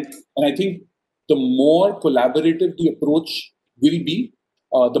 And I think the more collaborative the approach will be,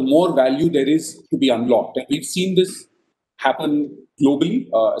 the more value there is to be unlocked. And we've seen this happen globally,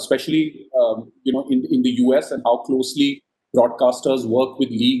 especially in the US, and how closely broadcasters work with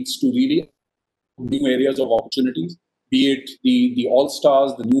leagues to really new areas of opportunities, be it the All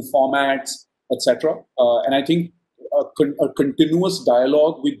Stars, the new formats, etc. And I think a continuous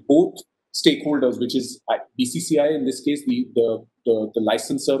dialogue with both stakeholders, which is BCCI in this case, the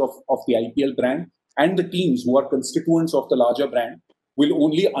licensor of the IPL brand, and the teams who are constituents of the larger brand, will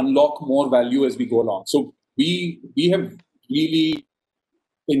only unlock more value as we go along. So we have really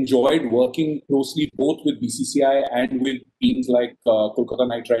enjoyed working closely both with BCCI and with teams like Kolkata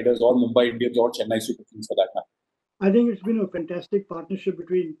Knight Riders or Mumbai Indians or Chennai Super Kings for that matter. I think it's been a fantastic partnership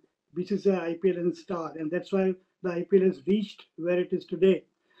between BCCI, IPL, and Star, and that's why the IPL has reached where it is today.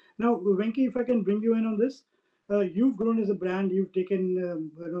 Now, Venki, if I can bring you in on this, you've grown as a brand. You've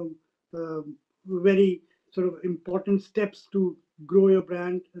taken very sort of important steps to grow your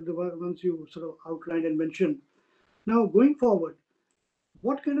brand, the ones you sort of outlined and mentioned. Now, going forward,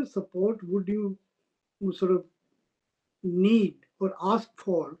 what kind of support would you sort of need or ask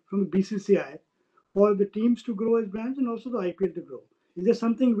for from BCCI for the teams to grow as brands and also the IPL to grow? Is there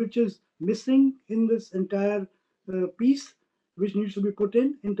something which is missing in this entire piece which needs to be put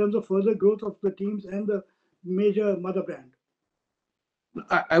in terms of further growth of the teams and the major mother brand?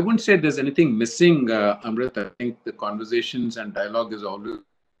 I wouldn't say there's anything missing, Amrit. I think the conversations and dialogue is always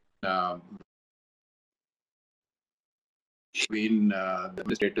between the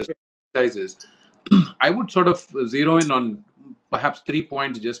administrators and franchises. I would sort of zero in on perhaps 3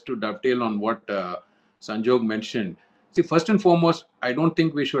 points just to dovetail on what Sanjog mentioned. See, first and foremost, I don't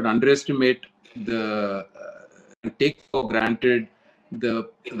think we should underestimate the take for granted the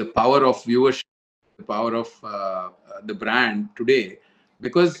power of viewership, the power of the brand today,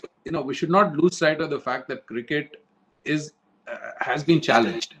 because we should not lose sight of the fact that cricket has been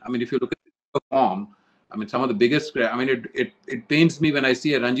challenged. I mean, if you look at the form, I mean, some of the biggest. I mean, it pains me when I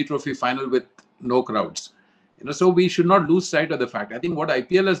see a Ranji Trophy final with no crowds. So we should not lose sight of the fact. I think what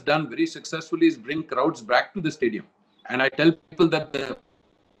IPL has done very successfully is bring crowds back to the stadium. And I tell people that the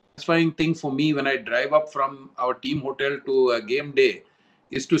satisfying thing for me when I drive up from our team hotel to a game day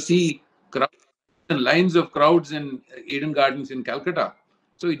is to see crowds and lines of crowds in Eden Gardens in Calcutta.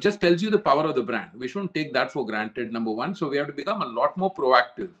 So it just tells you the power of the brand. We shouldn't take that for granted, number one. So we have to become a lot more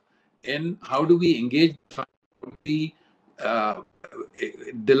proactive in how do we engage, how do we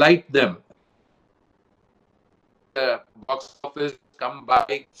delight them. Box office, come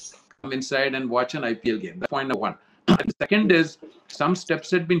by, come inside and watch an IPL game. That's point number one. And the second is some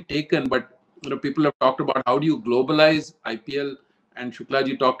steps had been taken, but people have talked about how do you globalize IPL, and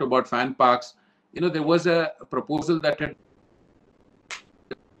Shuklaji talked about fan parks. there was a proposal that had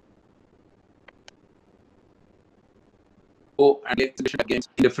go and exhibition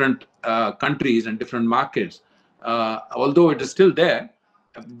against different countries and different markets. Although it is still there,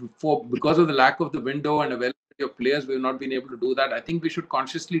 because of the lack of the window and availability of players, we have not been able to do that. I think we should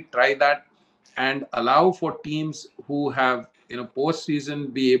consciously try that and allow for teams who have post-season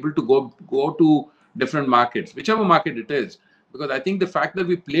be able to go to different markets, whichever market it is. Because I think the fact that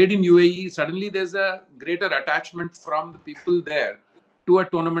we played in UAE, suddenly there's a greater attachment from the people there to a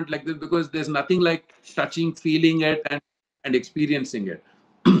tournament like this, because there's nothing like touching, feeling it, and experiencing it.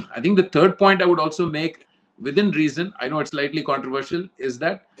 I think the third point I would also make, within reason, I know it's slightly controversial, is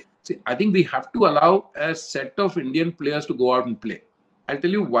that I think we have to allow a set of Indian players to go out and play. I'll tell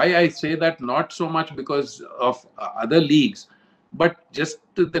you why I say that, not so much because of other leagues, but just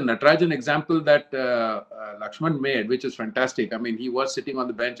the Natarajan example that Lakshman made, which is fantastic. I mean, he was sitting on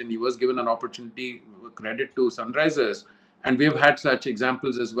the bench and he was given an opportunity, credit to Sunrisers. And we've had such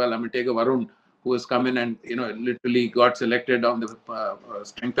examples as well. I mean, take a Varun, who has come in and literally got selected on the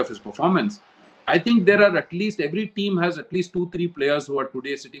strength of his performance. I think there are every team has at least 2-3 players who are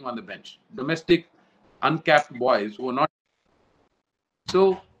today sitting on the bench, domestic uncapped boys who are not.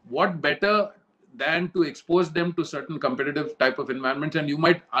 So what better than to expose them to certain competitive type of environments, and you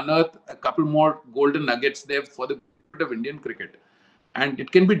might unearth a couple more golden nuggets there for the benefit of Indian cricket. And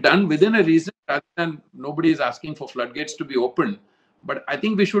it can be done within a reason, rather than nobody is asking for floodgates to be opened. But I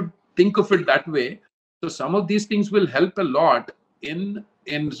think we should think of it that way. So some of these things will help a lot in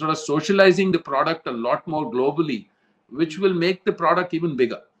sort of socializing the product a lot more globally, which will make the product even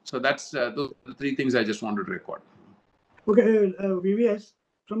bigger. So that's those are the 3 things I just wanted to record. Okay, VVS,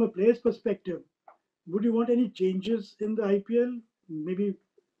 from a player's perspective, would you want any changes in the IPL? Maybe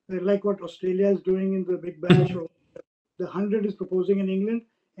like what Australia is doing in the Big Bash, or the 100 is proposing in England?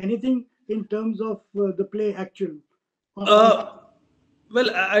 Anything in terms of the play actual? Well,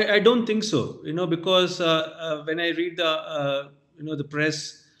 I don't think so, because when I read the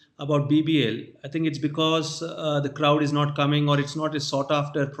press about BBL, I think it's because the crowd is not coming, or it's not a sought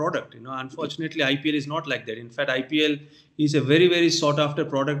after product. Unfortunately, IPL is not like that. In fact, IPL is a very, very sought after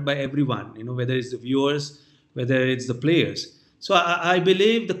product by everyone, whether it's the viewers, whether it's the players. So I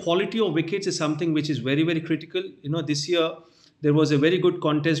believe the quality of wickets is something which is very, very critical. This year there was a very good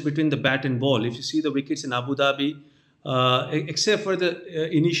contest between the bat and ball. If you see the wickets in Abu Dhabi, except for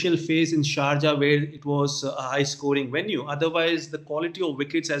the initial phase in Sharjah where it was a high scoring venue. Otherwise, the quality of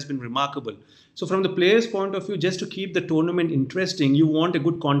wickets has been remarkable. So from the player's point of view, just to keep the tournament interesting, you want a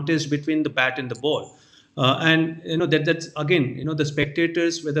good contest between the bat and the ball. And that's again, the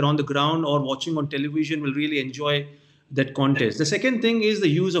spectators, whether on the ground or watching on television, will really enjoy that contest. The second thing is the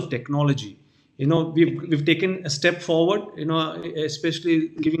use of technology. We've taken a step forward, especially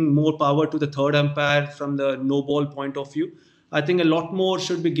giving more power to the third umpire from the no ball point of view. I think a lot more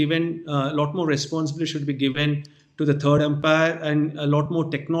should be given, a lot more responsibility should be given to the third umpire, and a lot more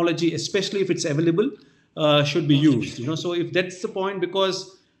technology, especially if it's available, should be used. So if that's the point,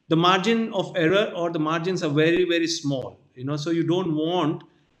 because the margin of error or the margins are very, very small. So you don't want,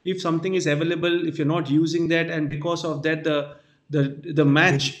 if something is available, if you're not using that, and because of that the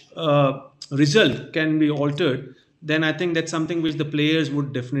match result can be altered, then I think that's something which the players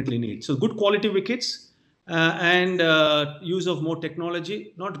would definitely need. So good quality wickets, and use of more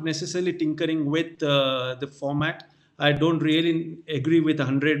technology, not necessarily tinkering with the format. I don't really agree with a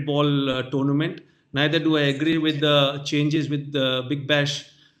 100 ball tournament. Neither do I agree with the changes with the Big Bash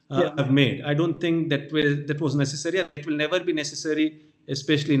have made. I don't think that was necessary, and it will never be necessary,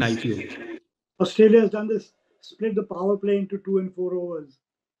 especially in IPL. Australia has done this, split the power play into 2 and 4 overs.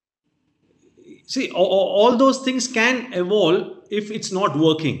 See, all those things can evolve if it's not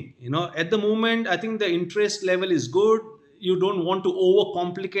working. At the moment, I think the interest level is good. You don't want to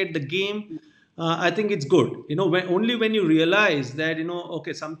overcomplicate the game. I think it's good. Only when you realize that,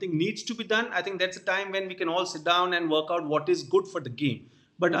 okay, something needs to be done, I think that's a time when we can all sit down and work out what is good for the game.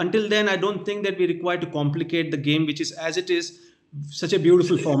 But until then, I don't think that we're required to complicate the game, which is, as it is, such a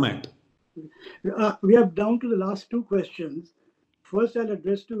beautiful format. We are down to the last 2 questions. First, I'll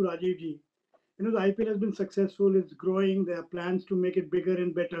address to Rajiv ji. The IPL has been successful, it's growing, there are plans to make it bigger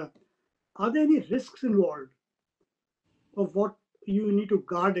and better. Are there any risks involved of what you need to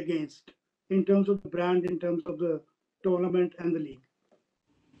guard against in terms of the brand, in terms of the tournament and the league?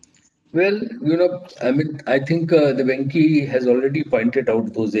 Well, I think the Venki has already pointed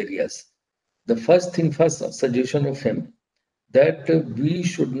out those areas. The first suggestion of him, that we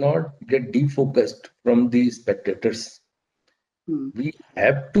should not get defocused from the spectators. We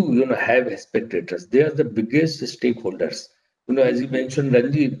have to, have spectators. They are the biggest stakeholders. As you mentioned,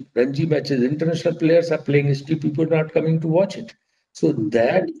 Ranji matches, international players are playing, still people are not coming to watch it. So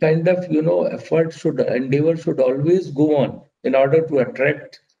that kind of, endeavor should always go on in order to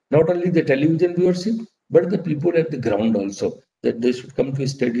attract not only the television viewership, but the people at the ground also, that they should come to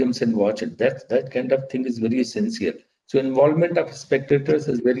stadiums and watch it. That kind of thing is very essential. So involvement of spectators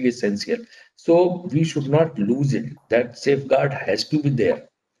is very essential. So we should not lose it. That safeguard has to be there.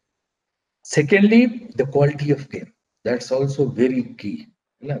 Secondly, the quality of game. That's also very key.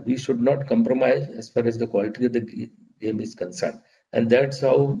 We should not compromise as far as the quality of the game is concerned. And that's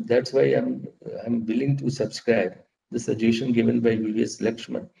why I'm willing to subscribe the suggestion given by VVS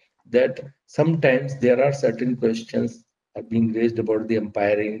Lakshman that sometimes there are certain questions are being raised about the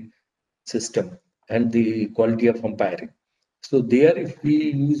umpiring system and the quality of umpiring. So there, if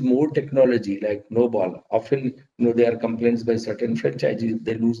we use more technology like no ball, often there are complaints by certain franchises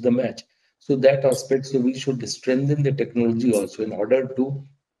they lose the match. So that aspect, so we should strengthen the technology also in order to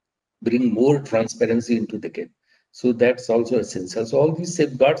bring more transparency into the game. So that's also essential. So all these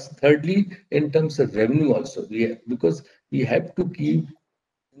safeguards. Thirdly, in terms of revenue also, because we have to keep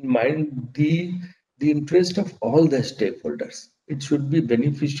in mind the interest of all the stakeholders. It should be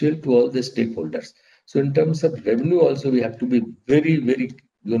beneficial to all the stakeholders. So in terms of revenue also, we have to be very, very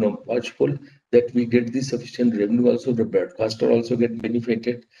watchful that we get the sufficient revenue also. The broadcaster also get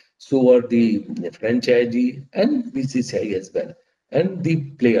benefited. So are the franchisee and BCCI as well, and the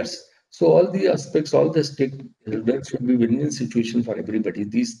players. So all the aspects, all the stakeholders should be win-win situation for everybody.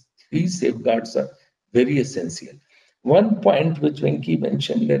 These three safeguards are very essential. One point which Venki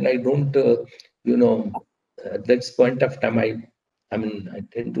mentioned, and I don't, at this point of time, I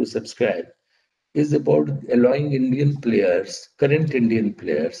tend to subscribe, is about allowing Indian players, current Indian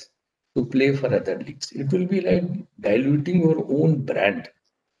players, to play for other leagues. It will be like diluting your own brand.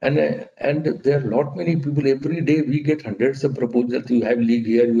 And there are lot many people every day we get hundreds of proposals. You have league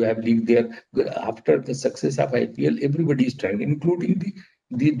here, you have league there. After the success of IPL, everybody is trying, including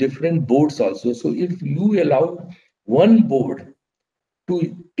the different boards also. So if you allow one board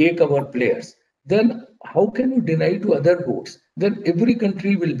to take our players, then how can you deny to other boards? Then every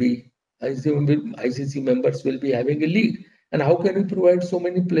country will be, ICC members will be having a league. And how can you provide so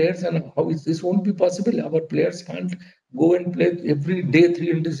many players, and how is this won't be possible? Our players can't go and play every day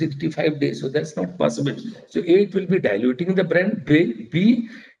 365 days. So that's not possible. So A, it will be diluting the brand. B,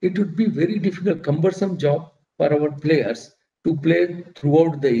 it would be very difficult, cumbersome job for our players to play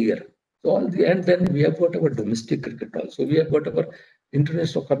throughout the year. So and then we have got our domestic cricket also. We have got our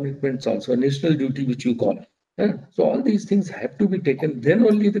international commitments also, a national duty which you call. So all these things have to be taken. Then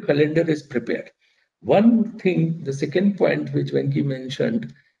only the calendar is prepared. One thing, the second point which Venki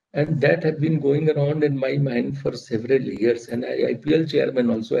mentioned, and that had been going around in my mind for several years, and IPL chairman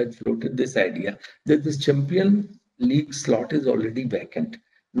also had floated this idea that this Champion League slot is already vacant.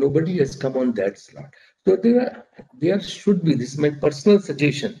 Nobody has come on that slot. So there should be, this is my personal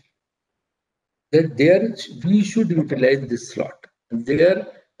suggestion, that there we should utilize this slot there,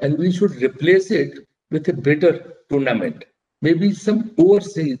 and we should replace it with a better tournament, maybe some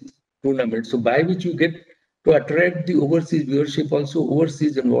overseas tournament, so by which you get to attract the overseas viewership also,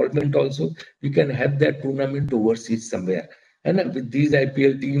 overseas involvement also. We can have that tournament overseas somewhere, and with these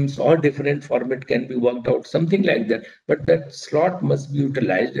IPL teams or different format can be worked out, something like that. But that slot must be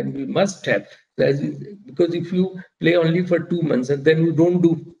utilized, and we must have, because if you play only for 2 months and then you don't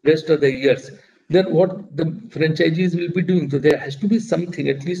do rest of the years, then what the franchisees will be doing? So there has to be something,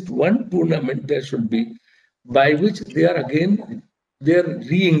 at least one tournament there should be, by which they are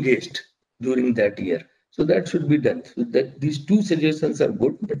re-engaged during that year. So that should be done. So that these two suggestions are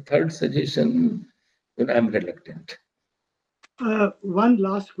good. The third suggestion, I'm reluctant. One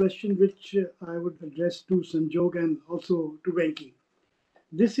last question, which I would address to Sanjog and also to Venki.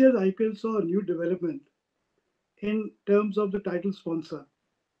 This year's IPL saw a new development in terms of the title sponsor.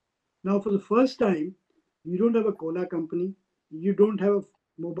 Now, for the first time, you don't have a cola company, you don't have a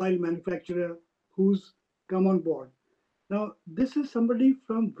mobile manufacturer who's come on board. Now, this is somebody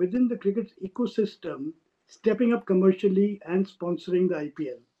from within the cricket ecosystem stepping up commercially and sponsoring the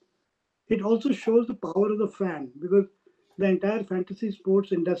IPL. It also shows the power of the fan, because the entire fantasy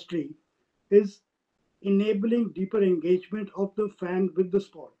sports industry is enabling deeper engagement of the fan with the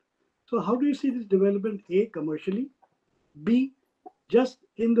sport. So, how do you see this development? A, commercially, B, just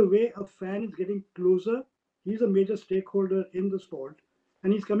in the way a fan is getting closer. He's a major stakeholder in the sport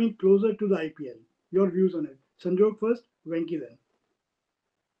and he's coming closer to the IPL. Your views on it? Sanjog first, Venki then.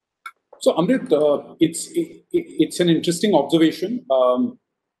 So, Amrit, it's an interesting observation.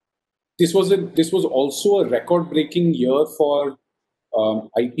 This was also a record-breaking year for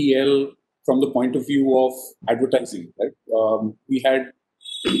IPL from the point of view of advertising. Right? We had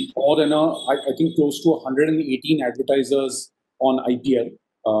more than I think close to 118 advertisers on IPL,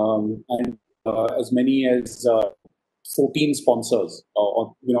 and as many as 14 sponsors,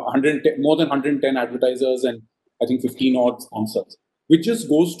 or 110, more than 110 advertisers, and I think 15 odd sponsors, which just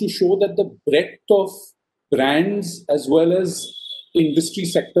goes to show that the breadth of brands as well as industry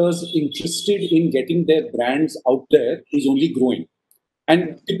sectors interested in getting their brands out there is only growing.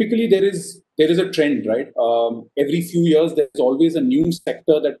 And typically there is a trend, right? Every few years there's always a new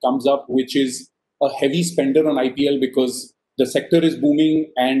sector that comes up, which is a heavy spender on IPL because the sector is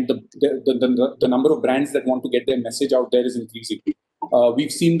booming and the number of brands that want to get their message out there is increasing.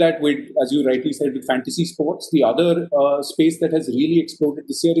 We've seen that with, as you rightly said, with fantasy sports. The other space that has really exploded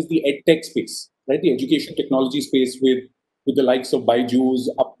this year is the edtech space, right? The education technology space with the likes of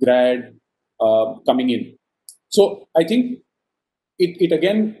Byju's, Upgrad coming in. So I think it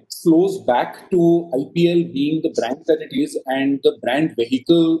again flows back to IPL being the brand that it is and the brand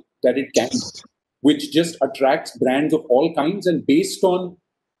vehicle that it can be, which just attracts brands of all kinds. And based on,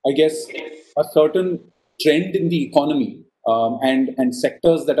 I guess, a certain trend in the economy and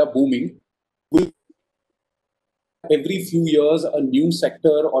sectors that are booming, will every few years a new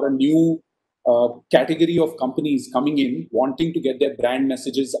sector or a new category of companies coming in wanting to get their brand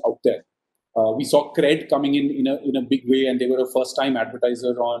messages out there. We saw Cred coming in a big way, and they were a first-time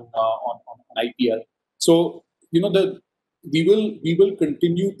advertiser on IPL. So we will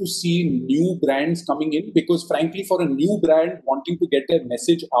continue to see new brands coming in because, frankly, for a new brand wanting to get their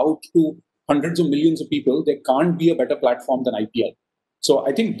message out to hundreds of millions of people, there can't be a better platform than IPL. So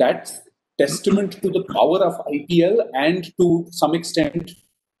I think that's testament to the power of IPL and to some extent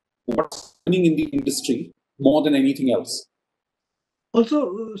what's happening in the industry more than anything else.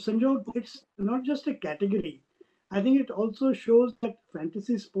 Also, Sanjog, it's not just a category. I think it also shows that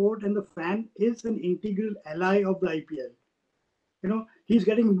fantasy sport and the fan is an integral ally of the IPL. He's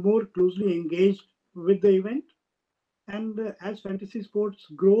getting more closely engaged with the event, and as fantasy sports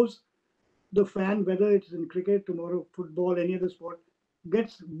grows, the fan, whether it's in cricket, tomorrow football, any other sport,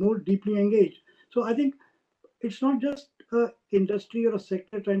 gets more deeply engaged. So I think it's not just a industry or a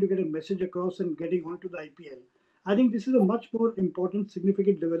sector trying to get a message across and getting onto the IPL. I think this is a much more important,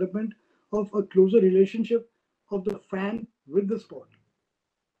 significant development of a closer relationship of the fan with the sport.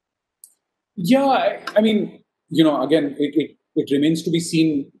 Yeah, I mean, again, it remains to be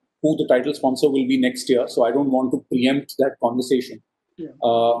seen who the title sponsor will be next year. So I don't want to preempt that conversation. Yeah.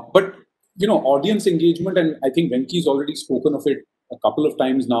 But audience engagement, and I think Venki's already spoken of it a couple of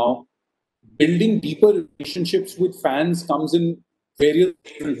times now. Building deeper relationships with fans comes in various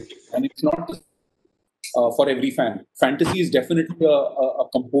different ways, and it's not just for every fan. Fantasy is definitely a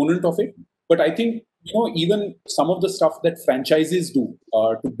component of it, but I think even some of the stuff that franchises do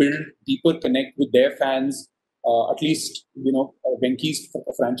to build deeper connect with their fans. At least Venki's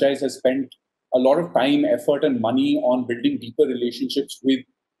franchise has spent a lot of time, effort, and money on building deeper relationships with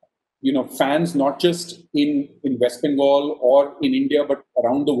fans, not just in West Bengal or in India, but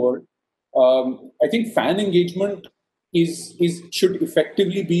around the world. I think fan engagement is should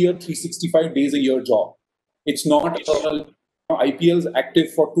effectively be a 365 days a year job. It's not IPL's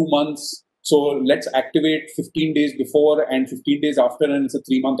active for 2 months, so let's activate 15 days before and 15 days after, and it's a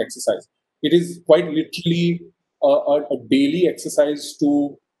 3-month exercise. It is quite literally a daily exercise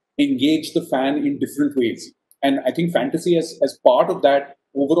to engage the fan in different ways. And I think fantasy as part of that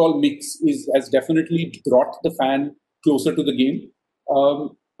overall mix has definitely brought the fan closer to the game.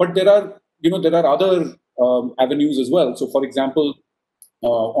 But there are other avenues as well. So, for example,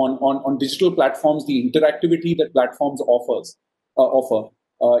 on digital platforms, the interactivity that platforms offer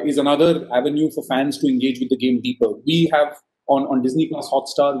is another avenue for fans to engage with the game deeper. We have on Disney Plus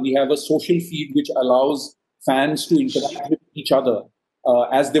Hotstar, we have a social feed which allows fans to interact with each other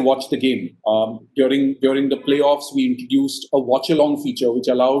as they watch the game. During the playoffs, we introduced a watch along feature which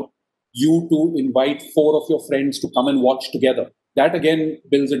allowed you to invite 4 of your friends to come and watch together. That again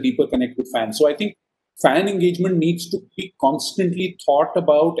builds a deeper connect with fans. So I think fan engagement needs to be constantly thought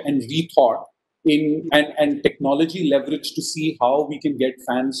about and rethought and technology leverage to see how we can get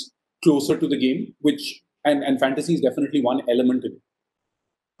fans closer to the game, which and fantasy is definitely one element in it.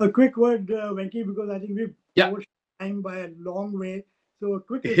 A quick word, Venki, because I think we've pushed time by a long way. So a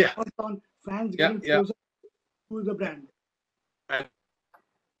quick response on fans getting closer to the brand. And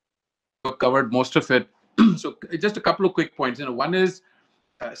covered most of it. So just a couple of quick points. One is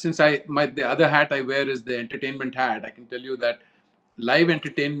since the other hat I wear is the entertainment hat. I can tell you that live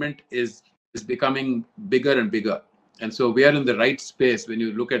entertainment is becoming bigger and bigger, and so we are in the right space. When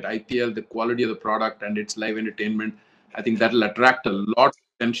you look at IPL, the quality of the product and its live entertainment, I think that will attract a lot of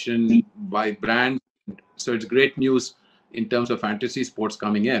attention by brands. So it's great news in terms of fantasy sports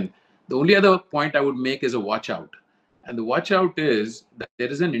coming in. The only other point I would make is a watch out. And the watch out is that there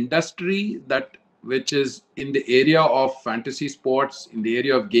is an industry which is in the area of fantasy sports, in the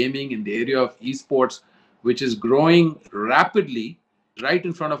area of gaming, in the area of esports, which is growing rapidly right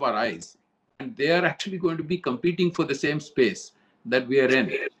in front of our eyes. And they are actually going to be competing for the same space that we are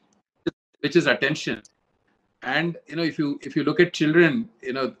in, which is attention. And if you look at children,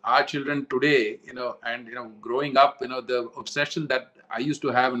 our children today, and growing up, the obsession that I used to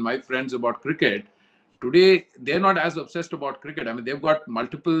have and my friends about cricket, today they're not as obsessed about cricket. I mean, they've got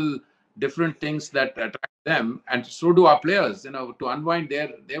multiple different things that attract them, and so do our players. To unwind,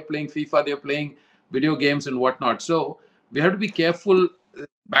 they're playing FIFA, they're playing video games and whatnot. So we have to be careful.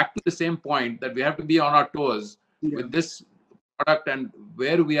 Back to the same point, that we have to be on our toes with this product and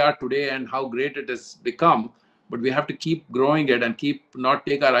where we are today and how great it has become. But we have to keep growing it and not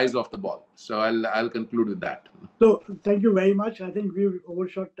take our eyes off the ball. So I'll conclude with that. So thank you very much. I think we've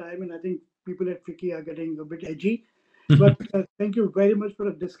overshot time, and I think people at Fiki are getting a bit edgy. But thank you very much for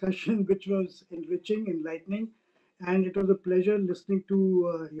a discussion which was enriching, enlightening, and it was a pleasure listening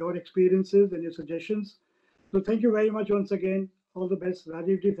to your experiences and your suggestions. So thank you very much once again. All the best,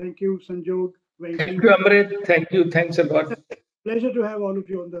 Rajivji. Thank you, Sanjog. Thank you, Amrit. Thank you. Thanks a lot. Pleasure to have all of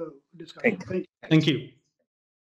you on the discussion. Thank you. Thank you.